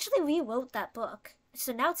 Yeah, I actually rewrote that book,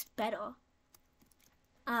 so now it's better.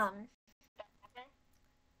 Um,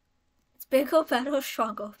 it's bigger, better,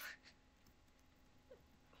 stronger.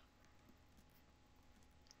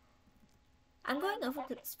 I'm going over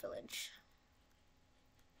to this village.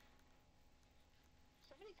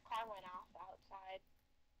 Somebody's car went off outside.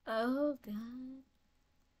 Oh god.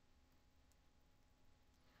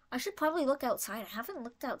 I should probably look outside. I haven't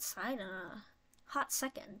looked outside in a hot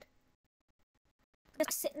second. I'm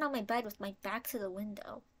sitting on my bed with my back to the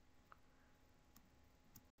window.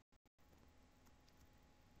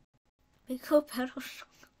 Bigger, better,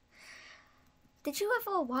 stronger. Did you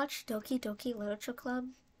ever watch Doki Doki Literature Club?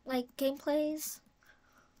 Like, gameplays?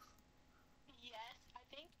 Yes, I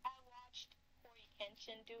think I watched Corey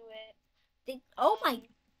Kenshin do it. Oh my...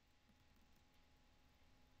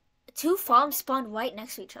 Two farms spawned right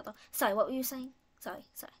next to each other. Sorry, what were you saying? Sorry.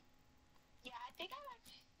 Yeah, I think I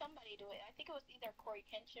watched somebody do it. I think it was either Corey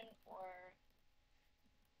Kenshin or...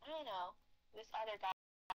 I don't know. This other guy.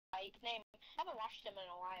 Name. I haven't watched him in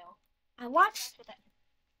a while. I watched...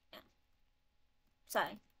 Yeah.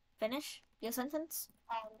 Sorry. Finish your sentence?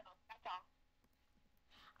 Oh, no. That's all.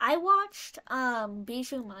 I watched,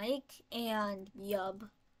 Bijou Mike and Yub.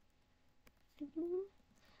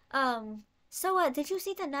 Did you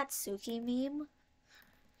see the Natsuki meme?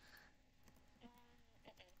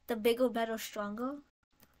 The bigger, better, stronger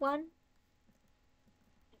one?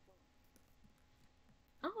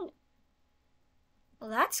 Oh, well,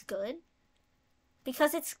 that's good.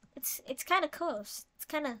 Because it's kind of cursed. It's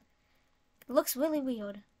kind of looks really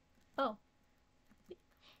weird. Oh,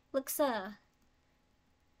 looks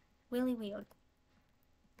really weird.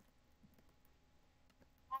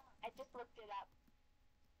 I just looked it up.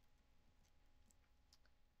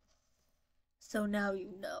 So now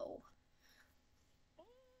you know.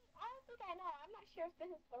 I don't think I know. I'm not sure if this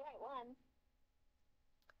is the right one.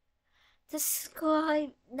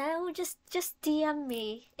 Discord now, just DM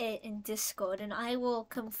me it in Discord, and I will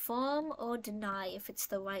confirm or deny if it's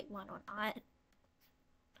the right one or not.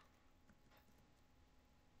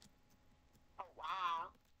 Oh,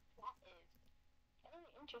 wow. That is very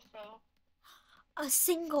interesting. A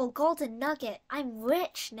single golden nugget. I'm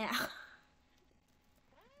rich now.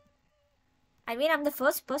 I mean, I'm the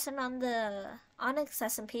first person on the Onyx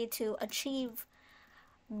SMP to achieve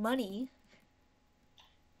money.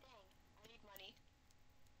 Dang, I need money.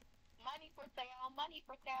 Money for sale, money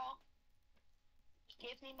for sale.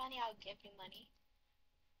 Give me money, I'll give you money.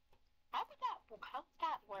 How would that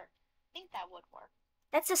work? I think that would work.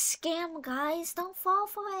 That's a scam, guys. Don't fall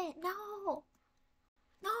for it. No.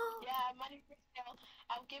 Yeah, money for sale.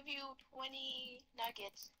 I'll give you 20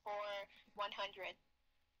 nuggets for 100.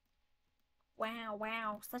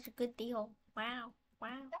 Wow. Such a good deal. Wow.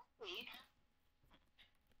 Exactly.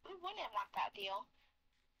 Who wouldn't want that deal?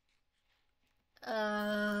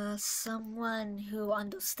 Someone who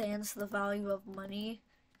understands the value of money.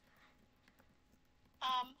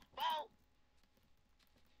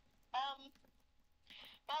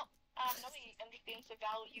 Nobody understands the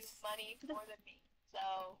value of money more than me.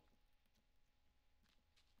 So,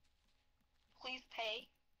 please pay.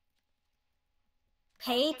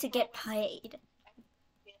 Pay to get paid.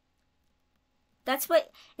 That's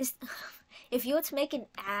what is. If you were to make an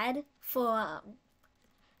ad for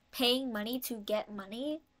paying money to get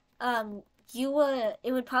money,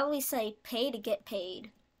 it would probably say pay to get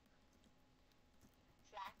paid.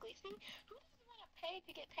 Exactly. See, who doesn't want to pay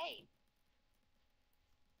to get paid?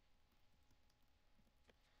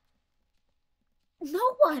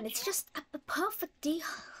 No one. It's just a perfect deal.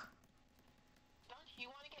 Don't you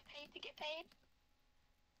want to get paid to get paid?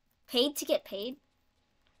 Paid to get paid?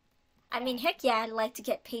 I mean, heck yeah, I'd like to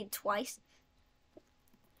get paid twice.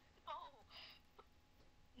 Oh.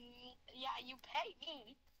 Yeah, you pay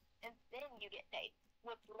me, and then you get paid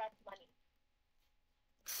with less money.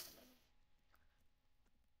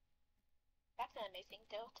 That's an amazing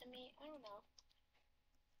deal to me. I don't know.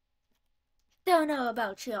 Don't know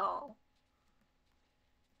about y'all.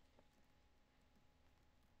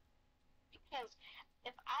 Because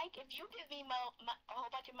if you give me a whole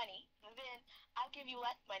bunch of money, then I'll give you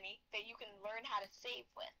less money that you can learn how to save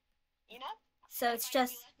with. You know? So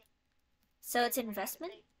it's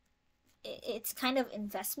investment? It's kind of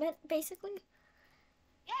investment, basically?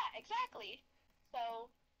 Yeah, exactly. So,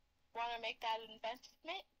 want to make that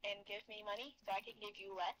investment and give me money so I can give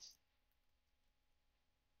you less?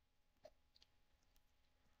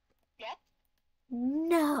 Yeah?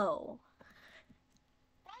 No.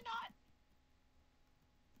 Why not?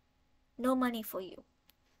 No money for you.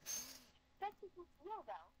 That's real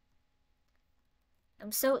though.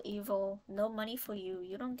 I'm so evil. No money for you.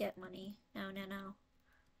 You don't get money. No, no, no.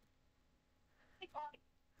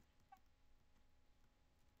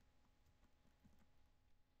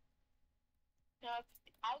 No,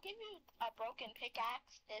 I'll give you a broken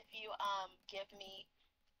pickaxe if you give me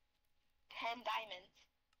 10 diamonds.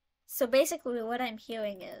 So basically what I'm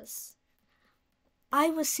hearing is I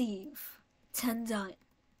receive 10 diamonds.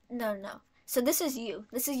 No, no. So this is you.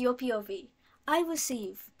 This is your POV. I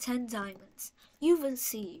receive 10 diamonds. You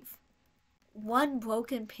receive one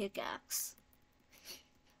broken pickaxe.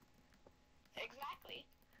 Exactly.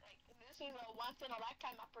 Like this is a once in a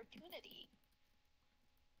lifetime opportunity.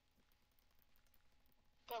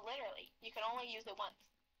 But literally, you can only use it once.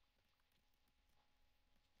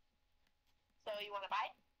 So you want to buy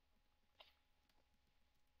it?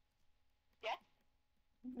 Yes?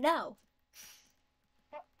 No.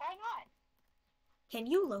 Why not? Can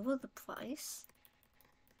you lower the price?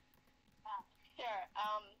 Sure.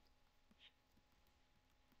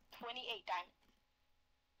 28 diamonds.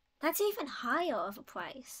 That's even higher of a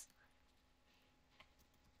price.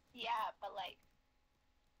 Yeah, but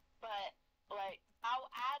I'll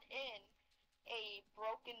add in a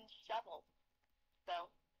broken shovel. So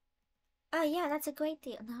Oh yeah, that's a great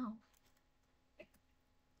deal. No.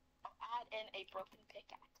 I'll add in a broken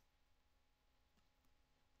pickaxe.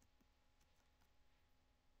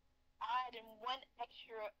 I'll add in one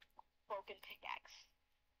extra broken pickaxe.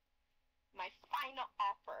 My final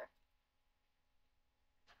offer.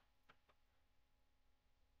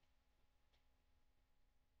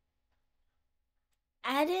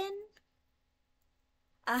 Add in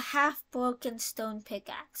a half-broken stone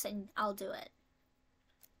pickaxe and I'll do it.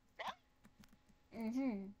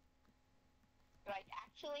 Mm-hmm. Like,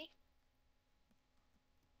 actually?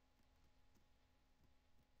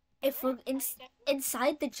 If we're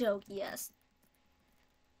inside the joke, yes.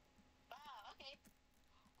 Oh, okay.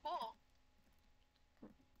 Cool.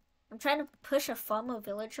 I'm trying to push a farmer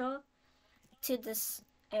villager to this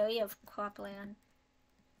area of cropland.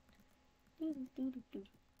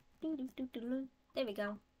 There we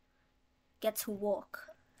go. Get to walk.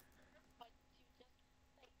 But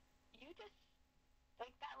you just,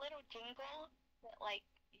 like that little jingle that, like,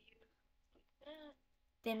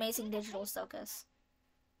 The amazing digital circus.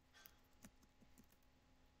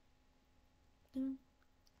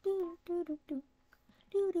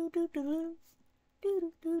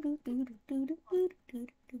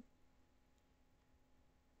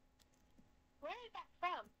 where is that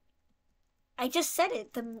from? I just said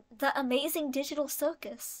it. The amazing digital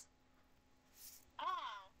circus.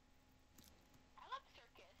 Oh, I love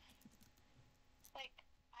circus. Like,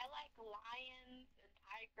 I like lions and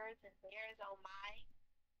tigers and bears, oh my.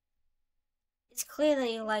 It's clear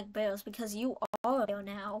that you like bears because you are a bear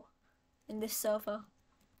now in this server.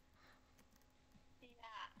 Yeah,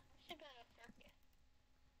 I should go to a circus.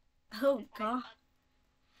 Oh god.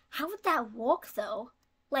 How would that work though?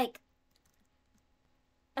 Like,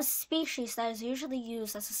 a species that is usually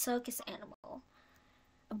used as a circus animal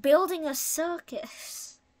building a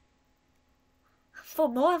circus for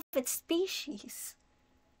more of its species.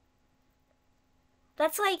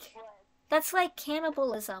 That's like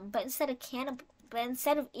cannibalism, but instead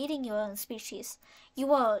of eating your own species,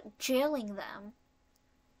 you are jailing them.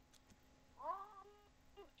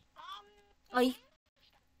 Are you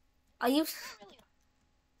are you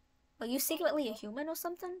are you secretly a human or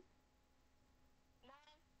something? No,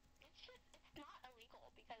 it's not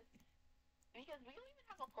illegal because we don't even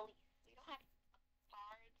have a police. We don't have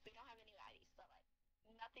cards. We don't have any IDs. So like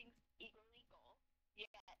nothing's illegal yet.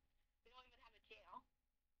 We don't even have a jail.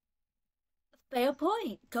 Fair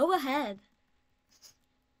point. Go ahead.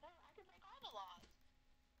 No, I can break all the laws.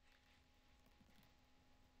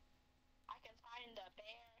 I can find a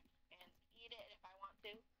bear and eat it if I want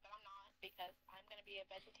to, but I'm not because I'm gonna be a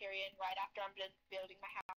vegetarian right after I'm done building my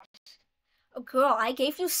house. Oh, girl, I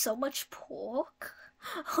gave you so much pork.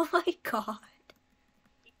 Oh my god.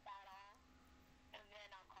 Eat that all, and then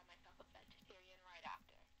I'll call myself a vegetarian right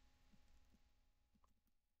after.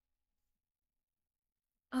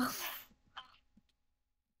 Oh,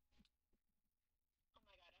 Oh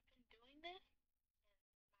my god, I've been doing this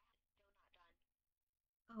and my house is still not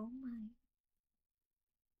done. oh my.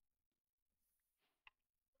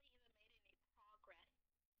 I haven't even made any progress.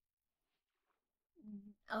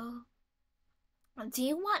 Oh. Do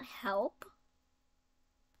you want help?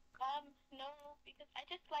 No, because I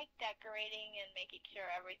just like decorating and making sure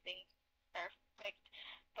everything's perfect.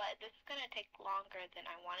 But this is gonna take longer than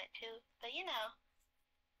I want it to. But you know.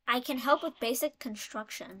 I can help with basic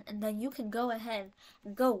construction, and then you can go ahead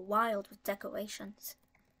and go wild with decorations.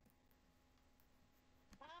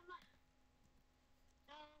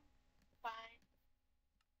 Fine.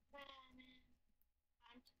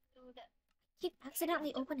 Keep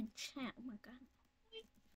accidentally opening chat. Oh my god.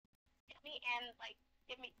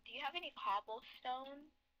 Do you have any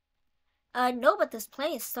cobblestone? No, but this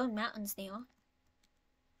place is Stone Mountains, Neil.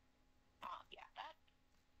 Oh, yeah, that.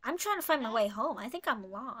 I'm trying to find my way home. I think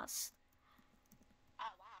I'm lost.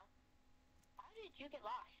 Oh, wow. How did you get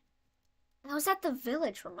lost? I was at the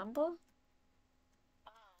village, remember? Oh,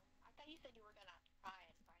 I thought you said you were gonna try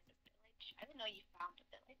and find a village. I didn't know you found a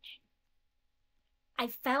village. I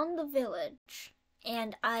found the village,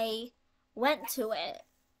 and I went to it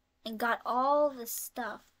and got all the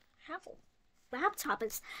stuff. How? Laptop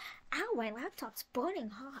is... Ow, my laptop's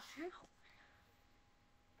burning hot. Ow.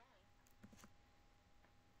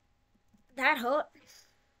 That hurt.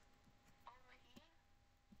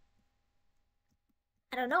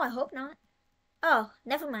 I don't know, I hope not. Oh,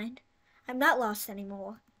 never mind. I'm not lost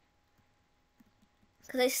anymore.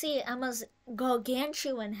 Because I see Emma's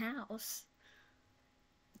gargantuan house.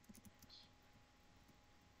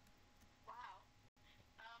 Wow.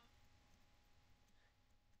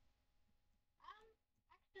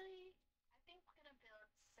 Actually, I think we're gonna build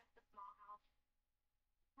just a small house.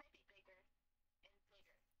 Maybe bigger and bigger.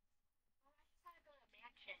 Well, I should probably build a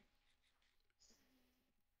mansion.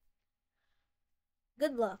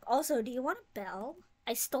 Good luck. Also, do you want a bell?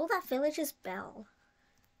 I stole that village's bell.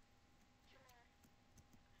 Sure.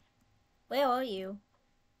 Where are you?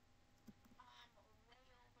 Way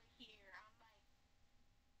over here. I'm like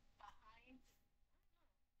behind.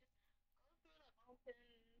 Just go through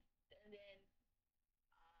the mountains and then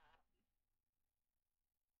I'll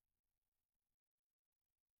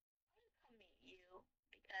just come meet you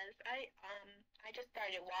because I just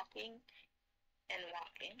started walking and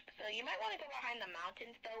walking. So you might want to go behind the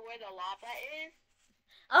mountains though, where the lava is.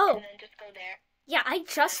 Oh. And then just go there. Yeah, I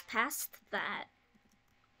just passed that.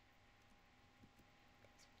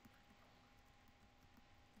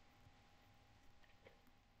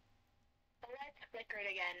 The lights flickered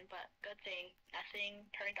again, but good thing nothing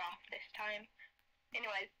turned off this time.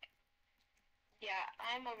 Anyways, yeah,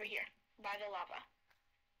 I'm over here by the lava.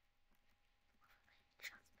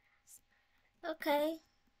 Okay.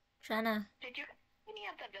 Tryna. Did you kidnap any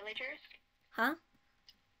of the villagers? Huh?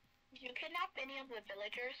 Did you kidnap any of the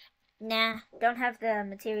villagers? Nah, don't have the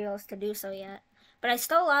materials to do so yet. But I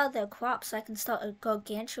stole all of their crops so I can start a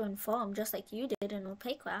gargantuan farm just like you did in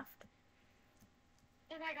Playcraft.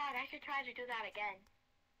 Oh my god, I should try to do that again.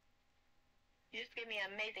 You just gave me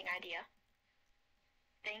an amazing idea.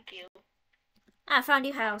 Thank you. I found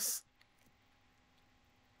your house.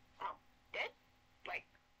 Oh, did? Like,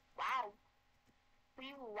 wow.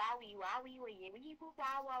 Wee wowie wowie wee wee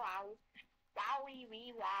wow wow wow. Wowie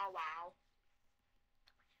wee wow wow.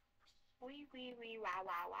 Wee wee wee wow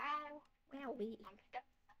wow wow. Wowee. I'm stuck.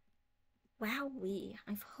 Wowee.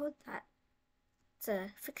 I've heard that. It's a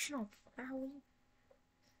fictional wowee.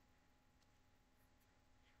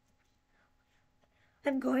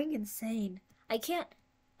 I'm going insane. I can't.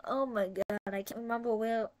 Oh my god, I can't remember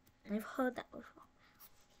where I've heard that before.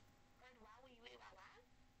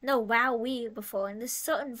 No, wowee before, in this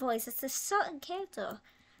certain voice. It's a certain character.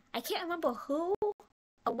 I can't remember who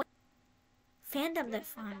or what fandom they're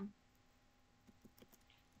from.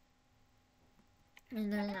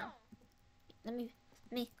 No. Let me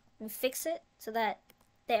fix it so that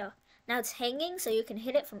there. Now it's hanging, so you can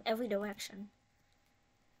hit it from every direction.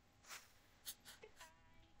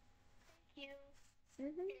 Thank you. Here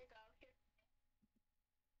you go.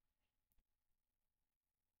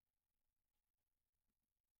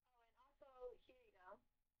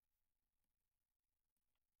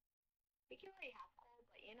 We can already have coal,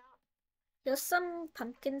 but you know. There's some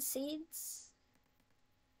pumpkin seeds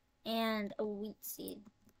and a wheat seed.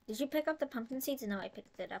 Did you pick up the pumpkin seeds? No, I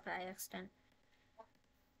picked it up by accident.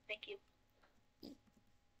 Thank you.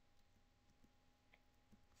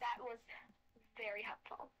 That was very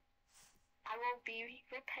helpful. I will be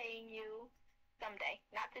repaying you someday.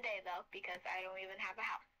 Not today though, because I don't even have a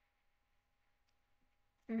house.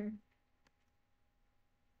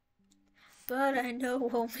 But I know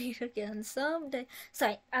we'll meet again someday.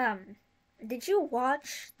 Sorry, did you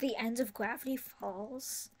watch The End of Gravity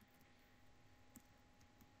Falls?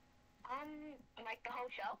 Like the whole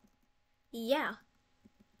show? Yeah.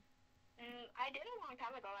 I did a long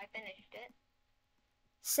time ago. I finished it.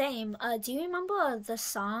 Same. Do you remember the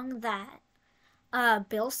song that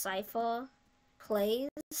Bill Cipher plays?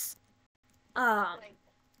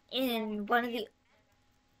 In one of the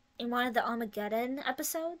in one of the Armageddon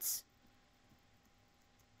episodes?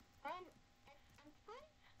 I'm trying,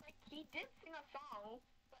 like, he did sing a song,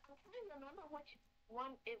 but I'm trying to remember which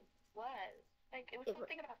one it was. Like, it was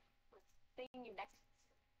something about seeing you next.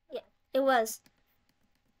 Yeah, it was.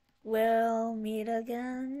 We'll meet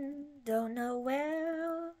again. Don't know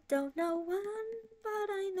where, don't know when,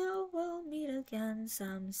 but I know we'll meet again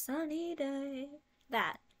some sunny day.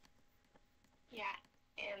 That. Yeah,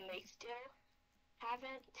 and they still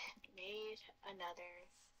haven't made another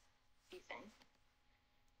season.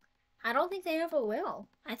 I don't think they ever will.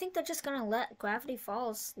 I think they're just gonna let Gravity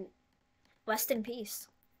Falls rest in peace.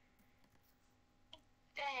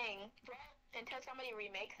 Dang. Well, until somebody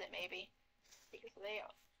remakes it, maybe. Because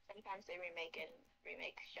sometimes they remake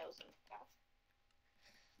shows and stuff.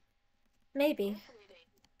 Maybe. Hopefully they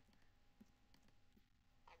do.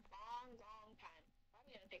 A long, long time.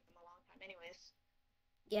 Probably gonna take them a long time anyways.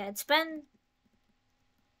 Yeah, it's been...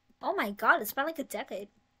 Oh my god, it's been like a decade.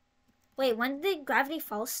 Wait, when did Gravity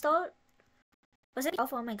Falls start? Was it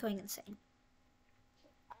 12 or am I going insane?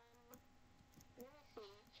 Let me see.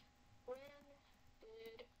 When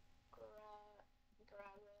did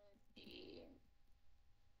Gravity...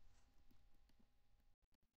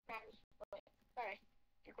 Sorry.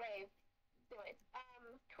 Grave. Do it.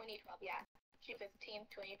 2012, yeah. June 15th,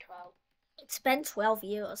 2012. It's been 12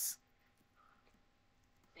 years.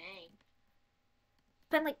 Dang. It's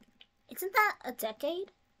been like... Isn't that a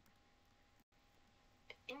decade?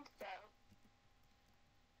 I think so.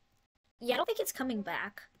 Yeah, I don't think it's coming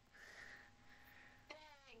back.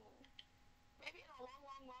 Dang. Maybe in a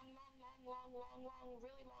long, really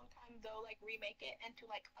long time, they'll, like, remake it into,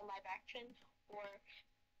 like, a live action, or...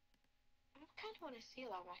 I kind of want to see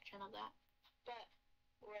a live action of that. But,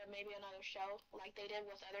 or maybe another show, like they did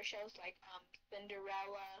with other shows, like,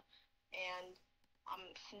 Cinderella, and,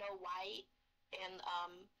 Snow White, and,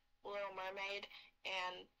 Little Mermaid,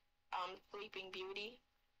 and, Sleeping Beauty.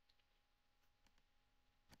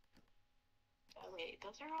 Oh wait,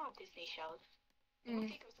 those are all Disney shows. Let me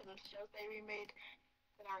think of some shows they remade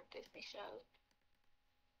that aren't Disney shows.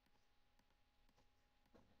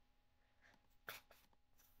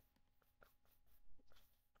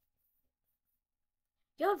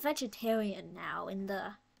 You're a vegetarian now in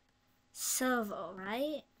the server,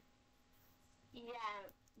 right? Yeah,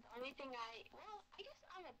 the only thing I guess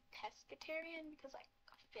I'm a pescatarian because I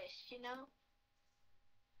cook fish, you know?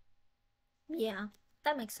 Yeah,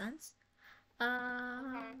 that makes sense. Okay.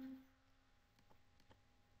 I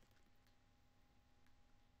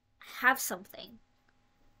have something.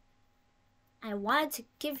 I wanted to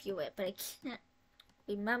give you it, but I can't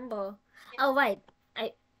remember. Yeah. Oh, right.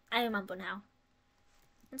 I remember now.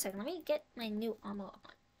 One second, let me get my new armor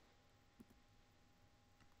on.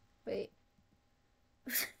 Wait.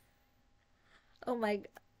 Oh my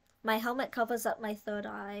helmet covers up my third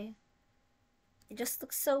eye. It just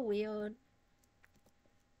looks so weird.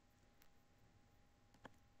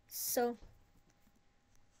 So,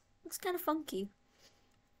 looks kind of funky.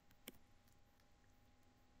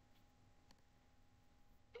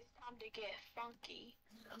 It's time to get funky.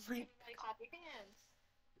 Oh my, Everybody clap your hands.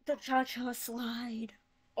 the cha-cha slide.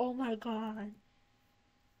 Oh my god.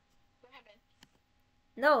 What happened?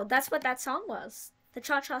 No, that's what that song was. The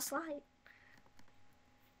cha-cha slide.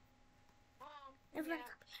 Everybody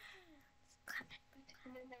clap your hands.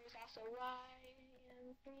 And then there was also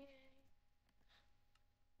YMCA.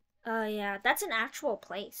 Oh yeah, that's an actual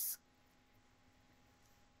place.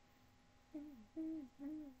 I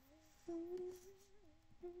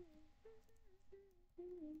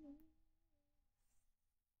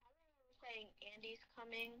remember saying Andy's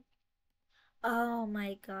coming. Oh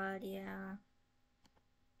my god, yeah.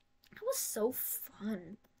 That was so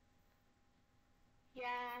fun.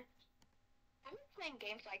 Yeah. I've been playing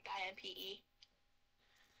games like that in PE.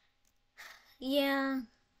 Yeah.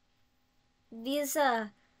 These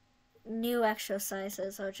new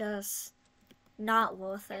exercises are just not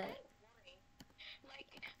worth it. Like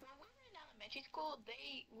when we were in elementary school,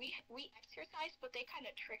 we exercised, but they kind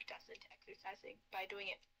of tricked us into exercising by doing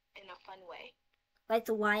it in a fun way. Like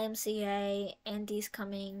the YMCA, Andy's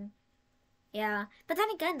coming. Yeah, but then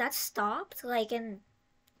again, that stopped like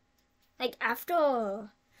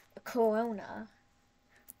after Corona.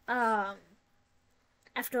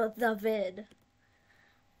 After the vid,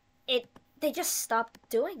 they just stopped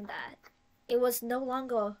doing that. It was no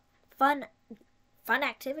longer fun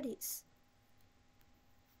activities.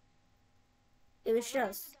 It was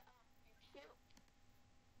just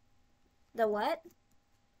the what?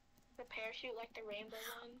 The parachute, like the rainbow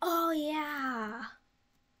one. Oh yeah.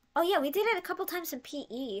 Oh yeah, we did it a couple times in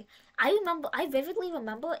PE. I vividly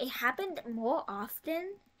remember it happened more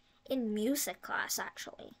often in music class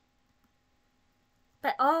actually.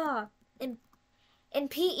 But in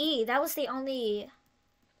PE, that was the only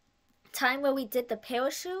time where we did the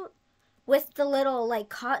parachute with the little like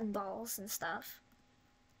cotton balls and stuff.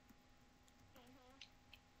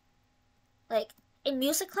 Like in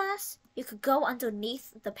music class, you could go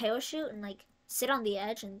underneath the parachute and like sit on the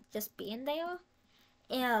edge and just be in there.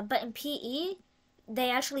 Yeah, but in PE, they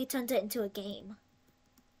actually turned it into a game.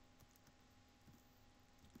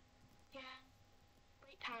 Yeah,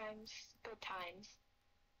 great times, good times.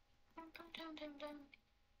 Dum, dum, dum, dum, dum.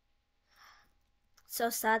 So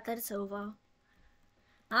sad that it's over.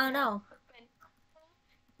 I don't know. But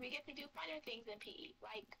we get to do funner things in PE,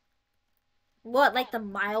 like What, like the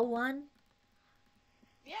mile one?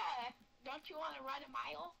 yeah. Don't you want to run a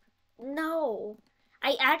mile? No.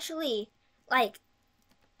 I actually, like,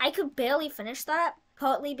 I could barely finish that,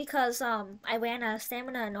 partly because I ran out of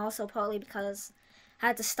stamina and also partly because I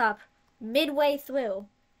had to stop midway through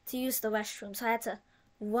to use the restroom. So I had to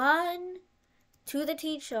run to the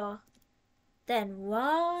teacher, then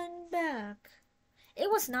run back. It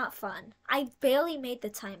was not fun. I barely made the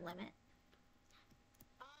time limit.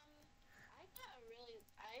 I got a really,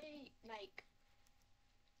 I like,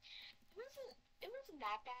 it wasn't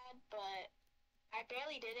that bad, but I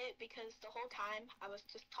barely did it because the whole time I was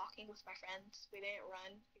just talking with my friends. We didn't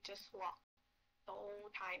run, we just walked the whole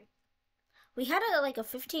time. We had like a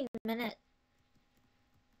 15-minute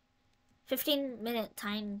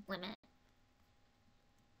time limit.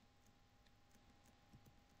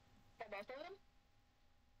 For both of them?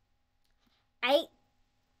 I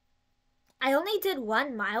I only did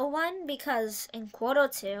 1 mile one because in quarter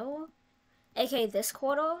two, aka this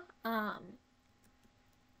quarter,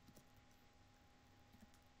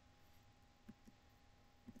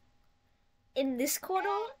 in this quarter,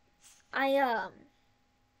 I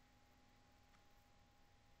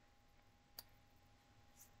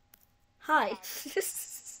hi.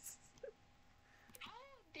 How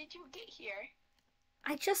did you get here?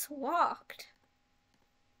 I just walked.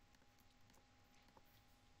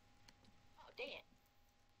 Oh, dang it.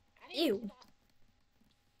 I didn't Ew. stop.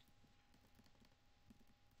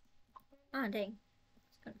 Ah, dang.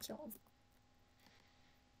 It's gonna kill him.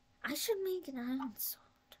 I should make an iron sword.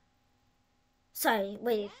 Sorry,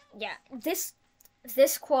 wait. Yeah, this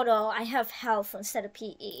quarter I have health instead of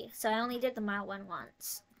PE, so I only did the mile one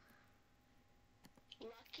once.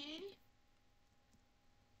 Lucky?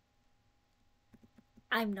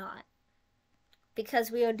 I'm not.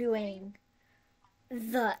 Because we are doing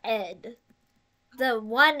the ed. The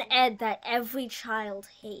one ed that every child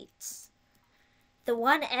hates. The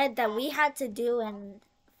one ed that we had to do in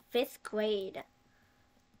 5th grade.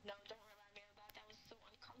 No, don't remind me of that. That was so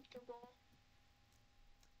uncomfortable.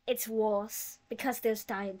 It's worse because there's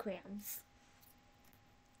diagrams.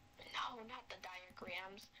 No, not the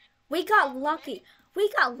diagrams. We got lucky.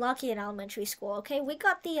 We got lucky in elementary school, okay? We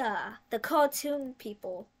got the cartoon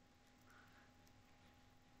people.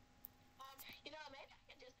 You know, maybe I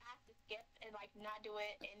could just have to skip and like not do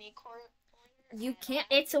it any quarter. You can't.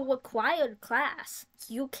 It's a required class.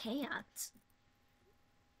 You can't.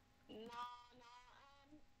 No, no.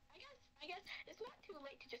 I guess it's not too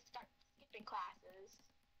late to just start skipping classes.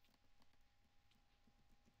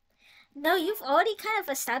 No, you've already kind of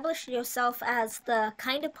established yourself as the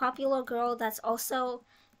kind of popular girl that's also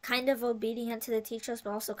kind of obedient to the teachers,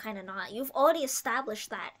 but also kind of not. You've already established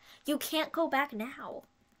that. You can't go back now.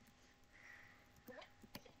 I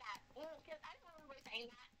don't remember saying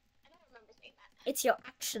that. I don't remember saying that. It's your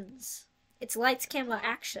actions. It's lights, camera,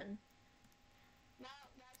 action. No,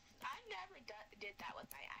 I never did that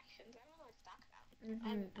with my actions. I don't know what to talk about.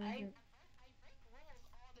 I break rules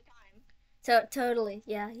all the time. So totally,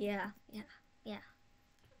 yeah. I broke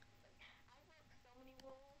so many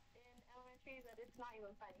rules in elementary that it's not even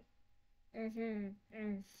funny.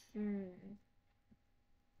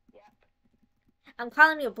 Yep. I'm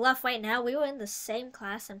calling you a bluff right now. We were in the same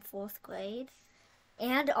class in 4th grade,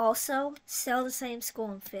 and also still the same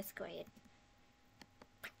school in 5th grade.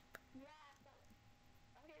 Yeah, so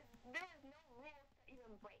okay, there was no rules to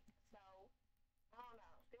even break, so I don't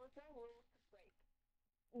know. There was no rules to break.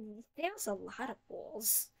 There's a lot of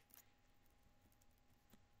rules.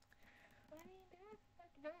 I mean, there was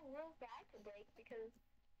like no rules that I could break because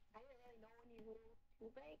I didn't really know any rules to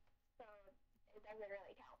break, so it doesn't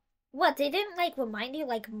really count. What, they didn't like remind you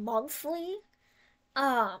like monthly?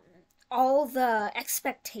 Um, all the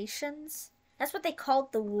expectations? That's what they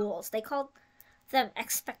called the rules. They called them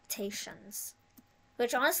expectations,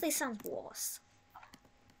 which honestly sounds worse.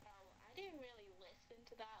 I didn't really listen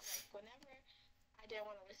to that. Like whenever I didn't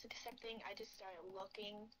want to listen listen to something, I just started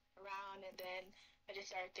looking around, and then I just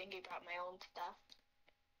started thinking about my own stuff.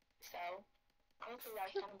 So honestly, that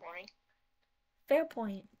was kind of boring. Fair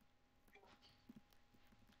point.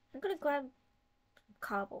 I'm gonna grab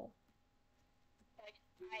cobble. Like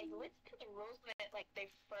I listened to the rules when they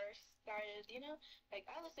first started, Like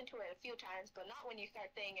I listened to it a few times, but not when you start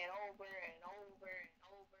saying it over and over and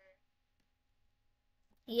over.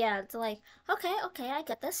 Yeah, it's like, okay, I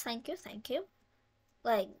get this. Thank you, thank you.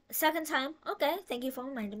 Like, second time, okay, thank you for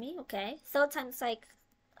reminding me. Okay. Third time, it's like,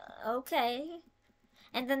 okay.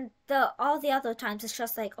 And then all the other times, it's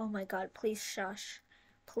just like, oh my god, please shush,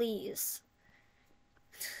 please.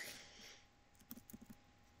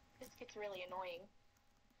 This gets really annoying.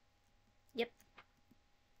 Yep.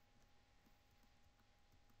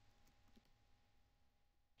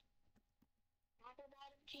 Rubber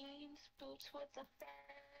bottom jeans, boots with a fur.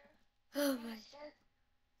 Oh my.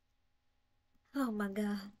 Oh my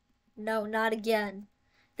god. No, not again.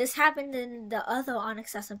 This happened in the other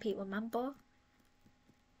Onyx SMP, remember?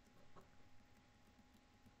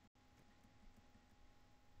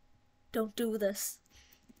 Don't do this.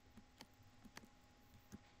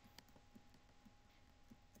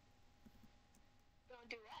 Don't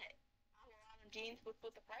do what? Rubber bottom jeans, boots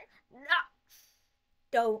with a fur. No.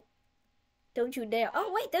 Don't. Don't you dare.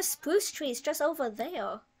 Oh wait, there's spruce trees just over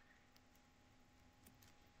there.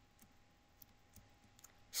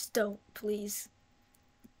 Just don't, please.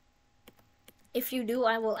 If you do,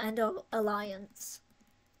 I will end our alliance.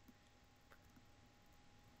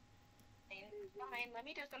 Fine, let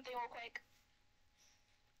me do something real quick.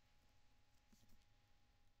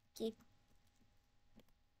 Keep.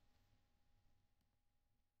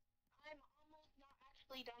 I'm almost not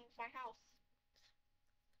actually done with my house.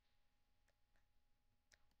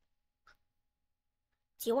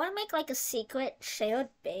 Do you want to make like a secret shared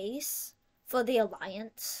base for the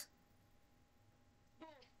alliance?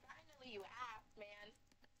 Finally you asked, man.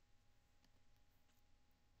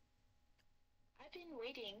 I've been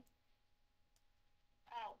waiting.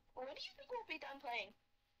 Oh, when do you think we'll be done playing?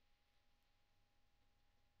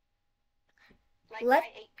 Like by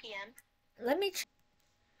 8 p.m.? Let me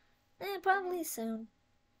probably soon.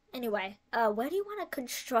 Anyway, where do you want to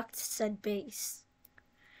construct said base?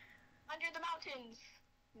 Under the mountains.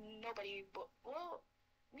 Nobody, well,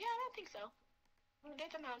 yeah, I don't think so. Under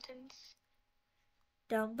the mountains.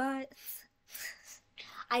 Down by...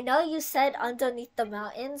 I know you said underneath the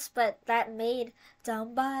mountains, but that made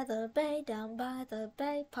down by the bay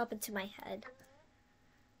pop into my head.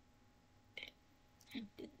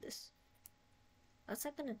 Do this. What's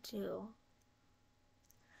that gonna do?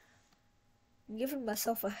 I'm giving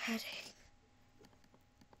myself a headache.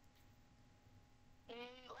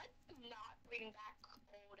 Let's not bring back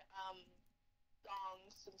old,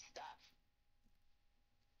 songs and stuff.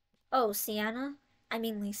 Oh, Sienna? I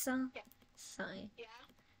mean Lisa? Yeah. Sorry. Yeah?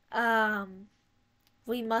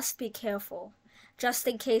 We must be careful, just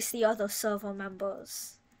in case the other server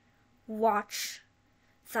members watch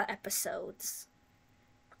the episodes.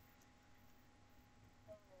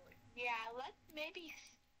 Yeah, let's maybe,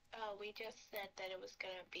 we just said that it was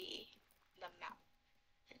gonna be the mouth.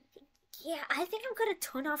 Yeah, I think I'm gonna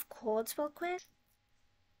turn off chords real quick.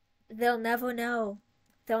 They'll never know.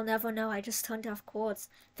 They'll never know. I just turned off chords.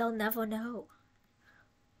 They'll never know.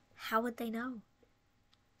 How would they know?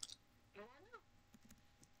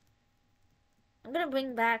 I'm gonna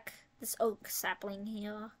bring back this oak sapling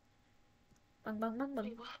here. Bang, bang, bang,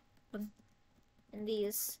 bang. Bang. And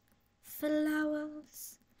these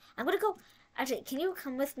flowers. I'm gonna go. Actually, can you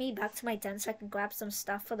come with me back to my den so I can grab some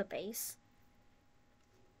stuff for the base?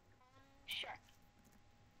 Sure.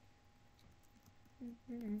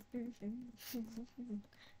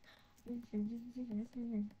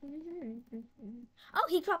 Oh,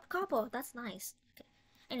 he dropped copper. That's nice. Okay.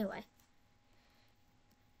 Anyway.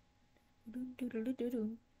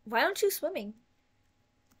 Why aren't you swimming?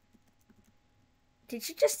 Did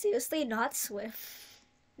you just seriously not swim?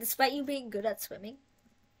 Despite you being good at swimming?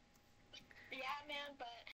 Yeah, man, but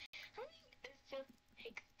swimming it just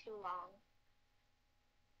takes too long.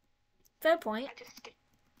 Fair point. I just skip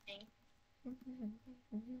swimming.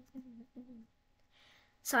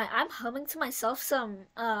 Sorry, I'm humming to myself some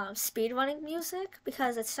speedrunning music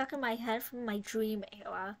because it's stuck in my head from my dream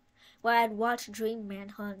era, where I'd watch Dream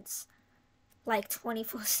Manhunts like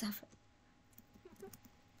 24/7.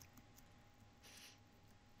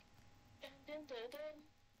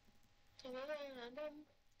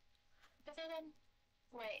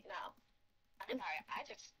 Wait, no. I'm sorry.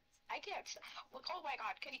 I can't. Oh my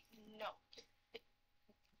god, could you? No. Just,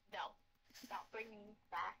 no. Stop bringing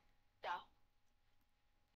back stuff.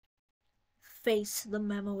 face the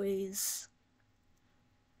memories.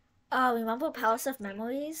 Remember Palace of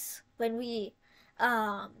Memories? When we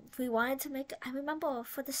wanted to make, I remember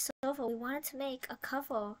for the server, we wanted to make a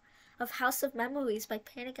cover of House of Memories by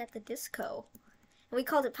Panic at the Disco. And we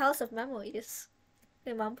called it Palace of Memories.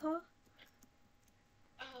 Remember?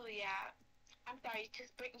 Oh yeah. I'm sorry.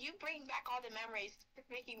 Just bring back all the memories. It's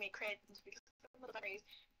making me cringe because some of the memories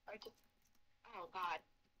are just. Oh God.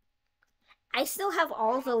 I still have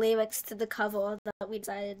all the lyrics to the cover that we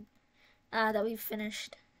decided, that we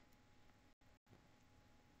finished.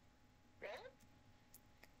 Really?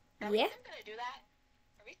 Are Yeah? we still gonna do that?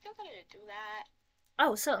 Are we still gonna do that?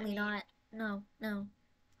 Oh, certainly I mean, not. No, no.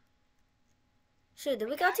 Shoot, did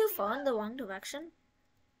we go gotta too see far in the wrong direction?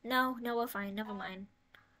 No, no, we're fine. Never mind.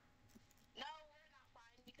 No, we're not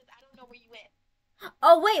fine because I don't know where you went.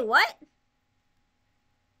 Oh, wait, what?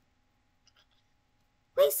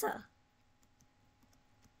 Lisa.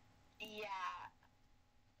 Yeah.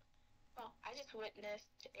 Well, I just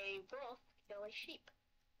witnessed a wolf kill a sheep.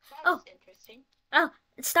 That was interesting. Oh,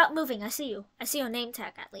 stop moving. I see you. I see your name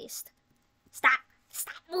tag at least. Stop.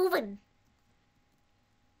 Stop moving.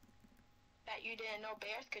 That you didn't know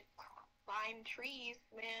bears could climb trees,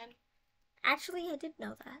 man. Actually, I did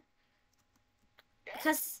know that. Yeah.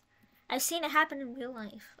 Because I've seen it happen in real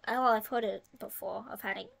life. Well, I've heard it before of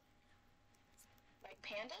having. Like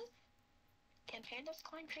pandas? Can pandas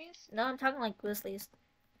climb trees? No, I'm talking like grizzlies.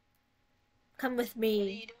 Come with What are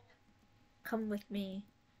me. you doing? Come with me.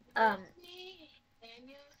 With me, and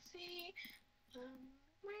you'll see a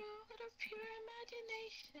world of pure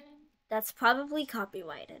imagination. That's probably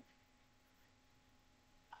copyrighted.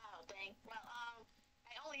 Oh dang. Well,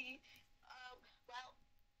 I only well,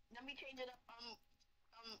 let me change it up.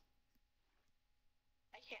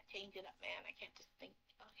 I can't change it up, man. I can't just think.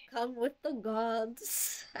 Okay. Come with the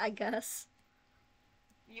gods, I guess.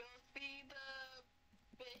 You'll see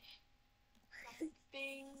the fish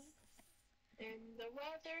something in the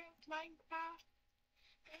weather of Minecraft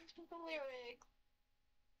into the lyrics.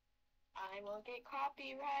 I will get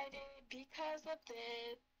copyrighted because of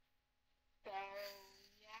this. So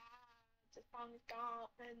yeah, the song's gone.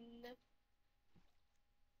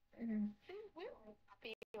 We're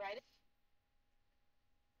copyrighted.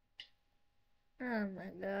 Oh my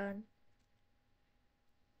god.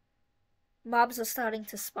 Mobs are starting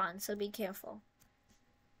to spawn, so be careful.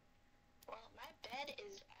 Well, my bed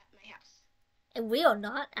is at my house. And we are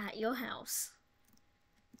not at your house.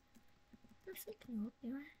 Can you open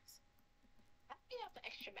your eyes? I have the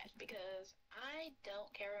extra bed because I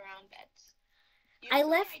don't carry around beds.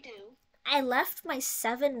 I left my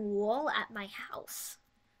 7 wool at my house.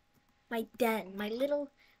 My den, my little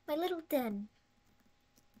den.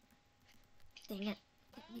 Dang it.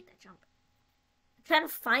 I didn't make that jump. I'm trying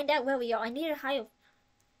to find out where we are. I need a higher.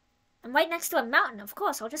 I'm right next to a mountain, of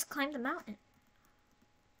course. I'll just climb the mountain.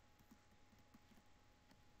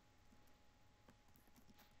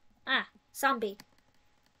 Ah, zombie.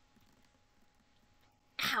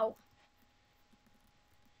 Ow.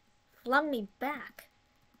 Flung me back.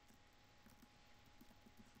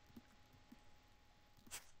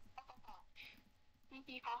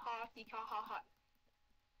 Hihi ha ha, hihi ha ha ha.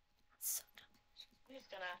 That's so dumb. I'm just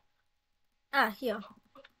gonna. Ah, here.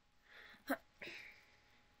 I'm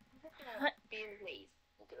just gonna be lazy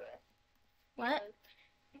and do it. What?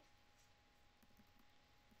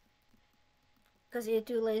 Because you're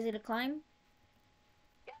too lazy to climb?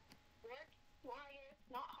 Yeah, work smarter,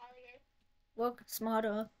 not harder. Work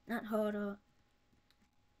smarter, not harder.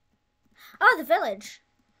 Oh, the village.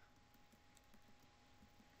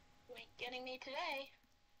 You ain't getting me today.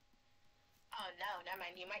 Oh no, never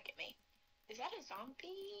mind. You might get me. Is that a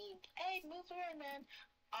zombie? Hey, move around, man.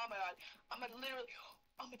 Oh my god. I'm gonna literally.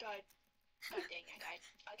 Oh my god. Oh dang, I died.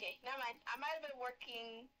 Okay, never mind. I might have been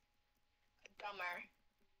working dumber.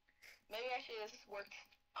 Maybe I should have just worked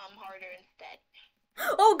harder instead.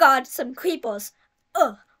 Oh god, some creepers.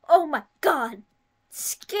 Ugh. Oh my god.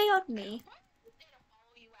 Scared me. Why is it to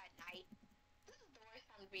follow you at night? This is the worst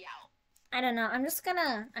time to be out. I don't know. I'm just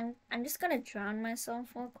gonna drown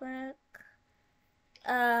myself real quick.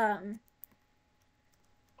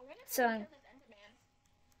 So I don't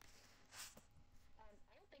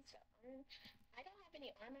think so. I don't have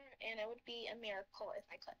any armor, and it would be a miracle if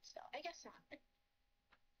I could. So I guess not.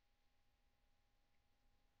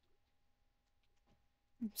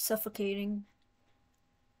 I'm suffocating.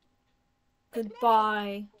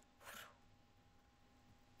 Goodbye.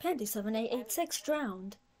 Pandy7886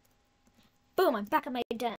 drowned. Boom, I'm back at my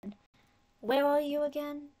den. Where are you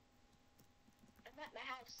again? I'm at my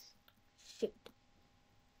house. Shoot.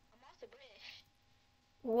 I'm off the bridge.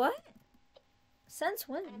 What? Since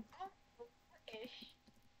when? I'm off the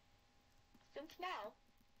now.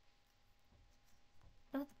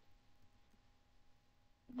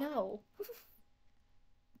 No.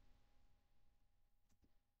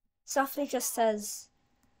 Softly just says,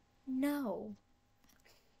 no.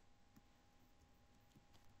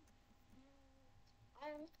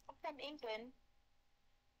 I'm from England.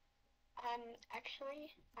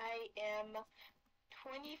 Actually, I am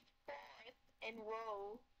 24th in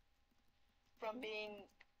row from being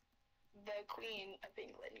the Queen of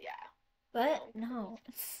England, yeah. But no.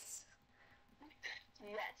 Yes.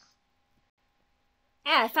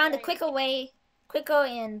 Yeah, I found a quicker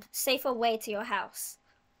and safer way to your house.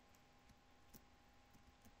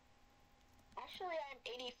 Actually, I'm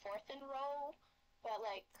 84th in row, but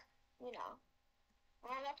like, you know,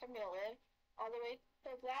 I don't know if I'm gonna live all the way to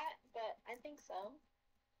that, but I think so.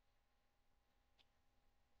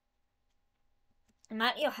 I'm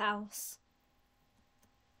at your house.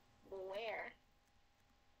 Where?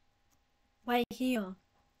 Right here. I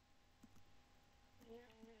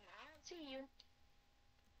don't see you.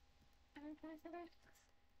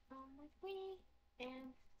 With me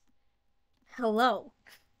and Hello.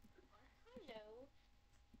 hello.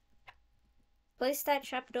 Place that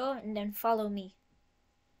trapdoor and then follow me.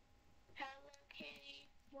 Hello Kitty.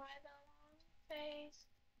 Why the long face?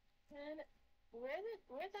 And where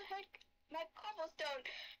the heck my cobblestone?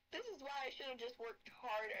 This is why I should have just worked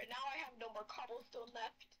harder. Now I have no more cobblestone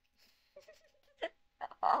left.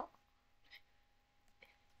 Oh.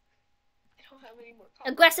 I don't have any more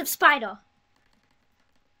cobblestone. Aggressive spider.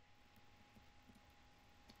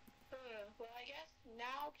 Well, I guess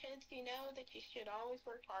now kids, you know that you should always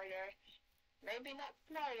work harder. Maybe not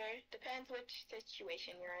smarter. Depends which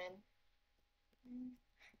situation you're in.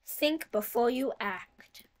 Think before you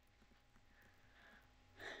act.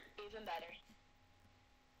 Even better.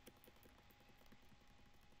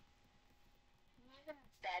 Even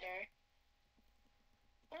better.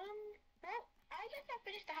 Well, I guess I'll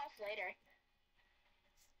finish the house later.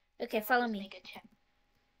 Okay, I'll follow just me. Make a chest.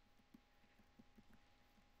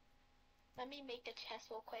 Let me make the chest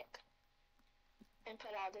real quick. And put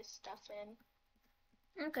all this stuff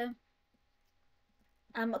in. Okay.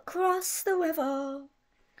 I'm across the river.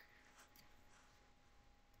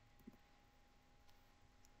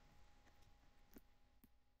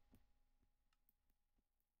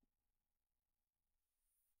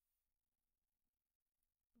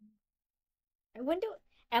 I wonder,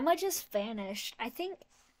 Emma just vanished. I think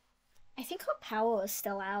her power is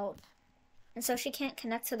still out. And so she can't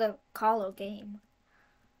connect to the Colo game.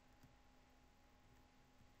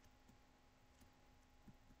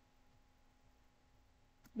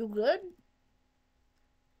 You good?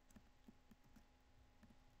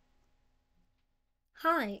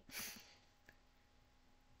 Hi.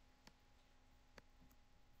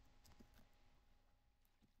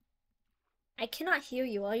 I cannot hear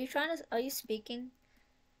you. Are you speaking?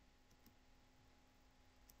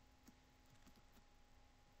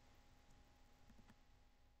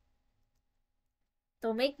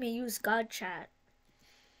 Don't make me use God chat.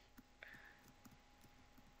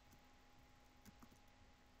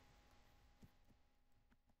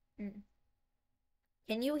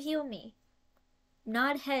 Can you hear me?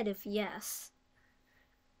 Nod head if yes.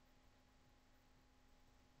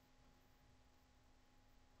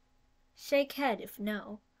 Shake head if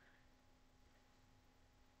no.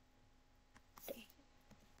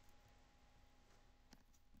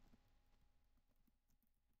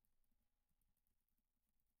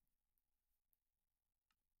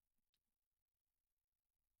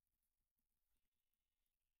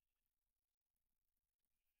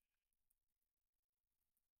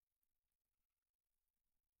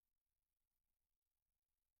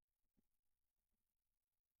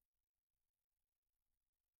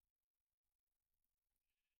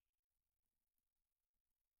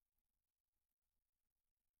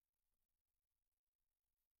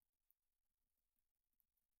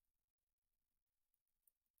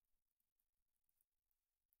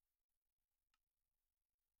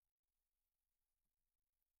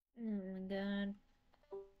 Oh my god.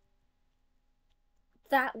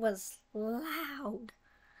 That was loud.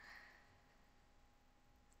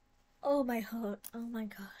 Oh my heart. Oh my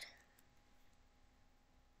god.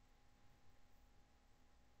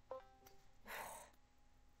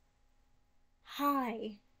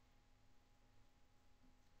 Hi.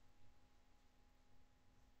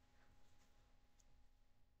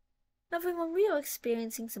 Everyone, we are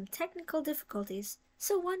experiencing some technical difficulties,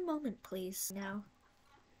 so one moment please. Now.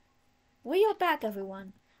 We are back,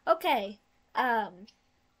 everyone. Okay, What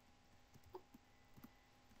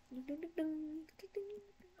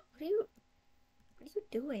are you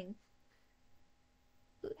doing?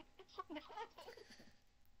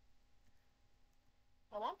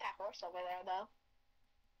 I want that horse over there, though.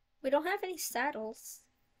 We don't have any saddles.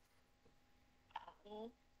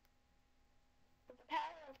 With the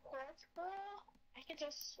power of horse, girl, I could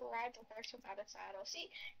just ride the horse without a saddle.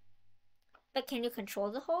 See? But can you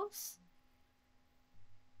control the horse?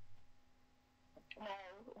 No.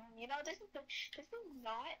 You know, this is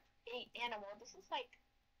not an animal. This is like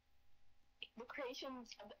the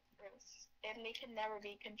creations of the earth, and they can never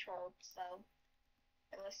be controlled. So,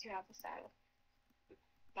 unless you have a saddle.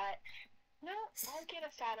 But no, I'll get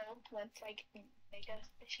a saddle once I make a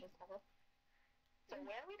fishing saddle. So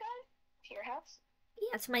where are we going? To your house?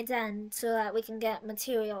 Yeah, to my den, so that we can get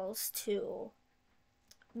materials to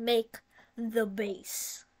make the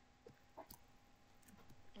base.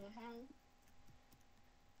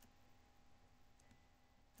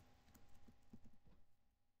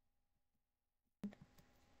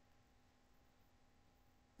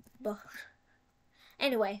 But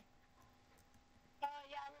anyway. Yeah,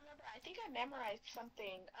 I remember. I think I memorized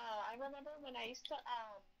something. I remember when I used to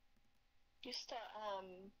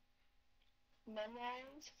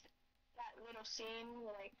memorize that little scene,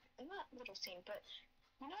 like not little scene, but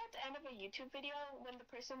you know, at the end of a YouTube video when the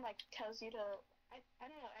person like tells you to, I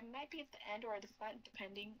don't know, it might be at the end or the front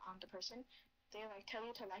depending on the person. They like tell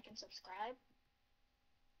you to like and subscribe.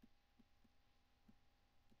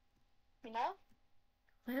 You know?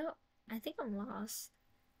 Well, I think I'm lost.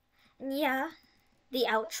 And yeah, the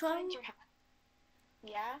outro.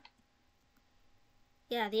 Yeah.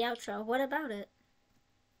 Yeah, the outro. What about it?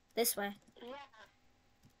 This way. Yeah.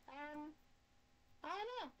 I don't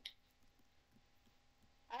know.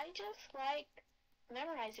 I just like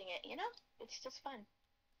memorizing it, you know? It's just fun.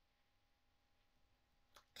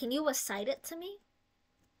 Can you recite it to me?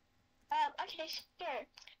 Okay, sure.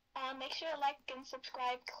 Make sure to like and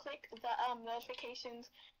subscribe. Click the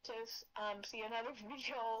notifications to see another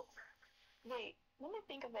video. Wait, let me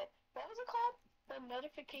think of it. What was it called? The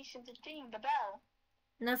notifications thing, the bell.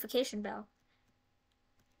 Notification bell.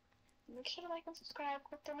 Make sure to like and subscribe.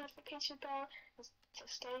 Click the notification bell. So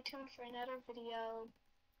stay tuned for another video.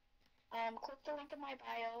 Click the link in my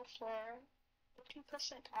bio for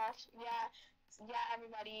 50% off. Yeah,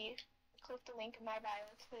 everybody. Click the link in my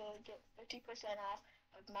bio to get 50% off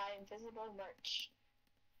of my invisible merch.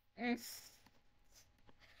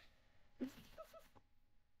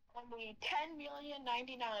 Only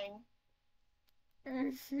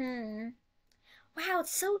 $10,000,099. Wow,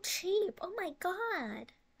 it's so cheap. Oh my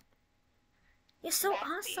god. You're so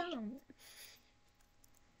awesome.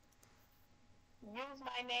 Use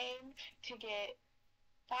my name to get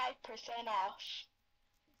 5% off.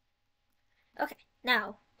 Okay,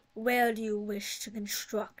 now, where do you wish to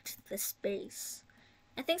construct this base?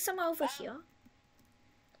 I think somewhere over here.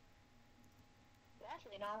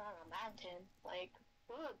 Definitely not on a mountain. Like,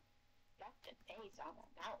 who would construct a base on a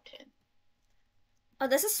mountain? Oh,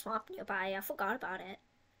 there's a swamp nearby. I forgot about it.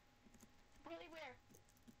 Really, where?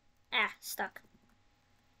 Ah, stuck.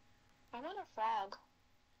 I want a frog.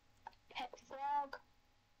 A pet frog.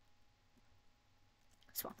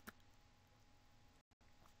 Swamp.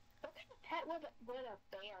 What kind of pet would a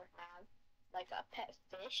bear have? Like a pet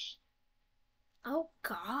fish? Oh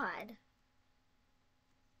god.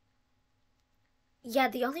 Yeah,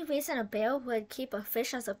 the only reason a bear would keep a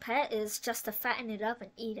fish as a pet is just to fatten it up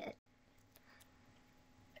and eat it.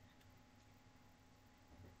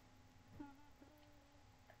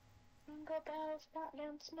 Jingle bells,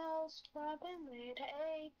 Batman smells, Robin laid an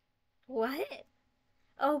egg. What?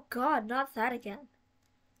 Oh god, not that again.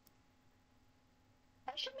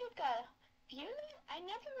 I should make a... I never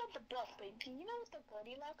read the book, but do you know what the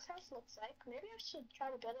Goldilocks house looks like? Maybe I should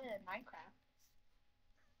try to build it in Minecraft.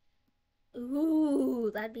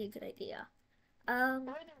 Ooh, that'd be a good idea. Or the,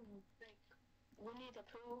 like, Winnie the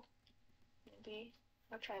Pooh. Maybe.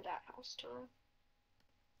 I'll try that house too.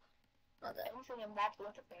 Anything involved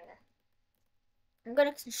with a bear. I'm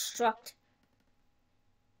gonna construct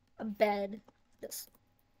a bed. This.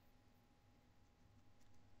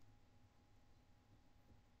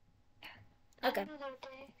 Okay.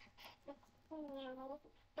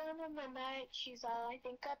 Night, she's all I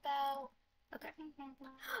think about. Okay.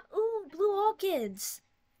 Ooh, blue orchids.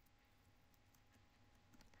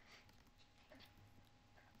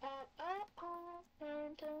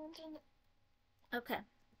 Okay.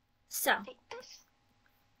 So.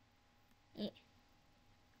 Yeah.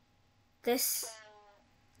 This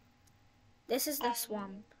is the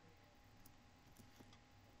swamp.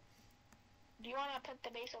 Do you want to put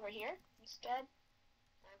the base over here instead?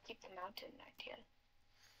 Or keep the mountain idea?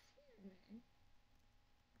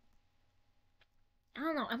 I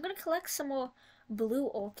don't know. I'm gonna collect some more blue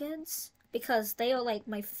orchids because they are like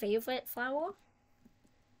my favorite flower.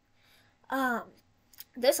 Um,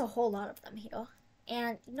 there's a whole lot of them here.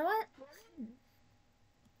 And you know what?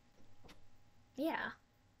 Yeah.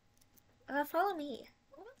 Follow me.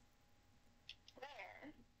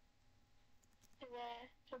 Where?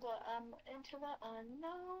 Into the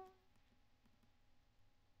unknown.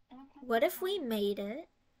 What if we made it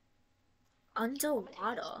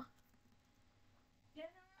underwater?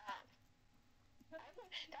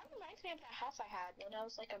 That reminds me of that house I had when I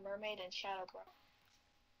was like a mermaid in Shadow Grove.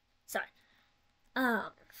 Sorry.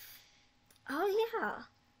 Oh yeah.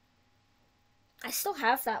 I still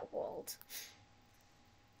have that world.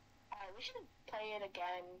 We should play it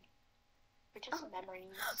again. For just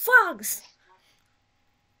memories. Frogs!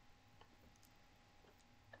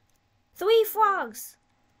 3 frogs!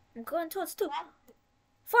 I'm going towards 2.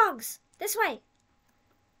 Frogs! This way!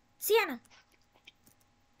 Sienna!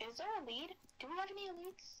 Is there a lead? Do we have any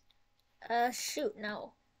leads? Shoot,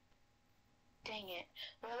 no. Dang it.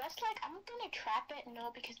 Well, I'm gonna trap it,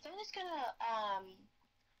 no, because then it's gonna,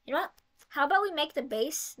 You know what? How about we make the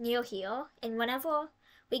base near here, and whenever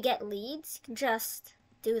we get leads, you can just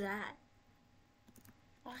do that.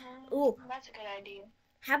 Ooh. That's a good idea.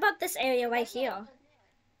 How about this area right here?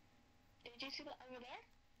 Did you see that over there?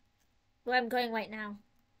 Where I'm going right now.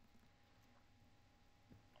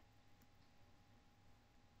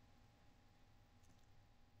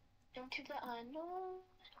 Into the unknown.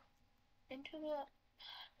 Into the...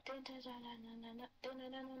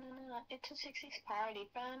 It's a 60s parody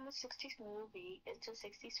from a 60s movie. It's a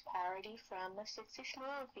 60s parody from a 60s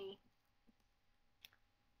movie.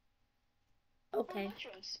 Okay.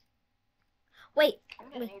 Mushrooms. Wait.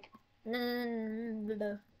 I'm gonna need...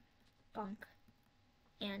 No. Bonk.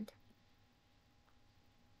 And...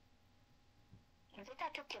 I think I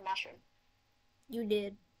took your mushroom. You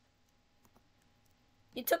did.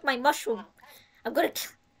 You took my mushroom. I'm gonna...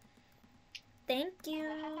 Thank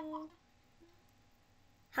you.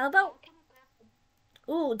 How about...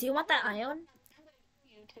 Ooh, do you want that iron?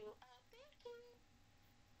 You too.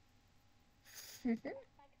 Thank you.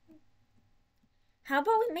 How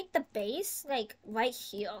about we make the base, like, right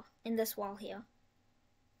here, in this wall here?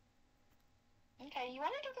 Okay, you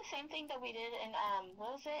want to do the same thing that we did in,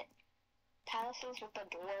 what was it? Palaces with the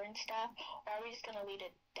door and stuff? Or are we just gonna lead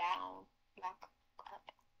it down, lock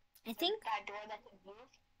up? I think... That door that can move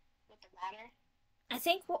with the ladder? I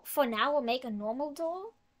think for now we'll make a normal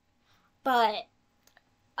door. But,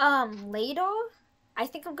 later, I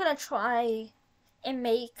think I'm gonna try and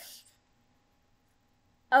make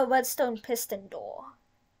a redstone piston door.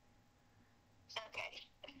 Okay.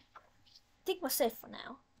 I think we're safe for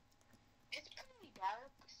now. It's pretty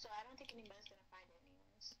dark, so I don't think anybody's gonna find it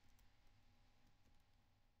anyways.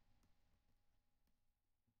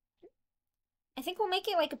 I think we'll make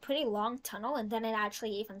it like a pretty long tunnel and then it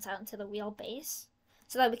actually evens out into the real base.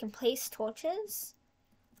 So that we can place torches,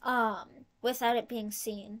 without it being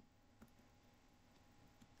seen.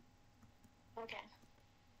 Okay.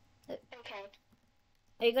 Okay.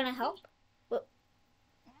 Are you gonna help? Well,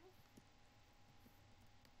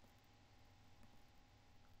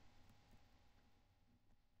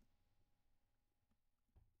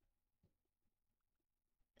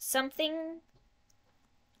 something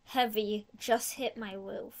heavy just hit my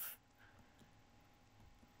roof.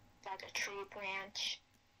 Like a tree branch.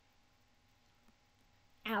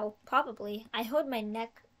 Ow, probably. I heard my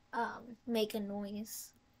neck, make a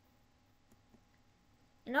noise.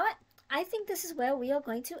 You know what? I think this is where we are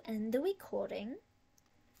going to end the recording.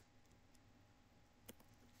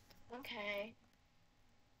 Okay.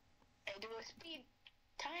 And do a speed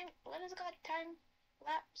time. What is it called? Time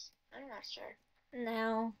lapse? I'm not sure.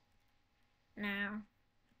 No.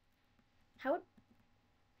 How would...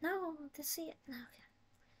 No, to see it. Okay.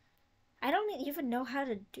 I don't even know how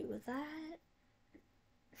to do that.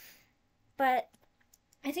 But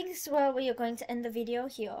I think this is where we are going to end the video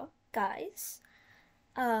here, guys.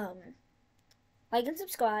 Like and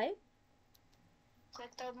subscribe.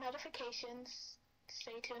 Click the notifications.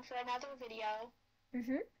 Stay tuned for another video.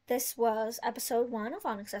 This was episode 1 of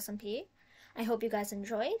Onyx SMP. I hope you guys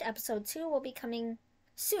enjoyed. Episode 2 will be coming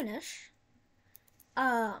soonish.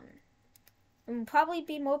 And probably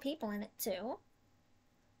be more people in it too.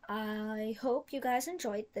 I hope you guys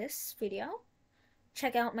enjoyed this video.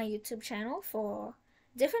 Check out my YouTube channel for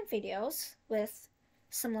different videos with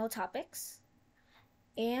similar topics.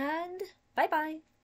 And bye-bye.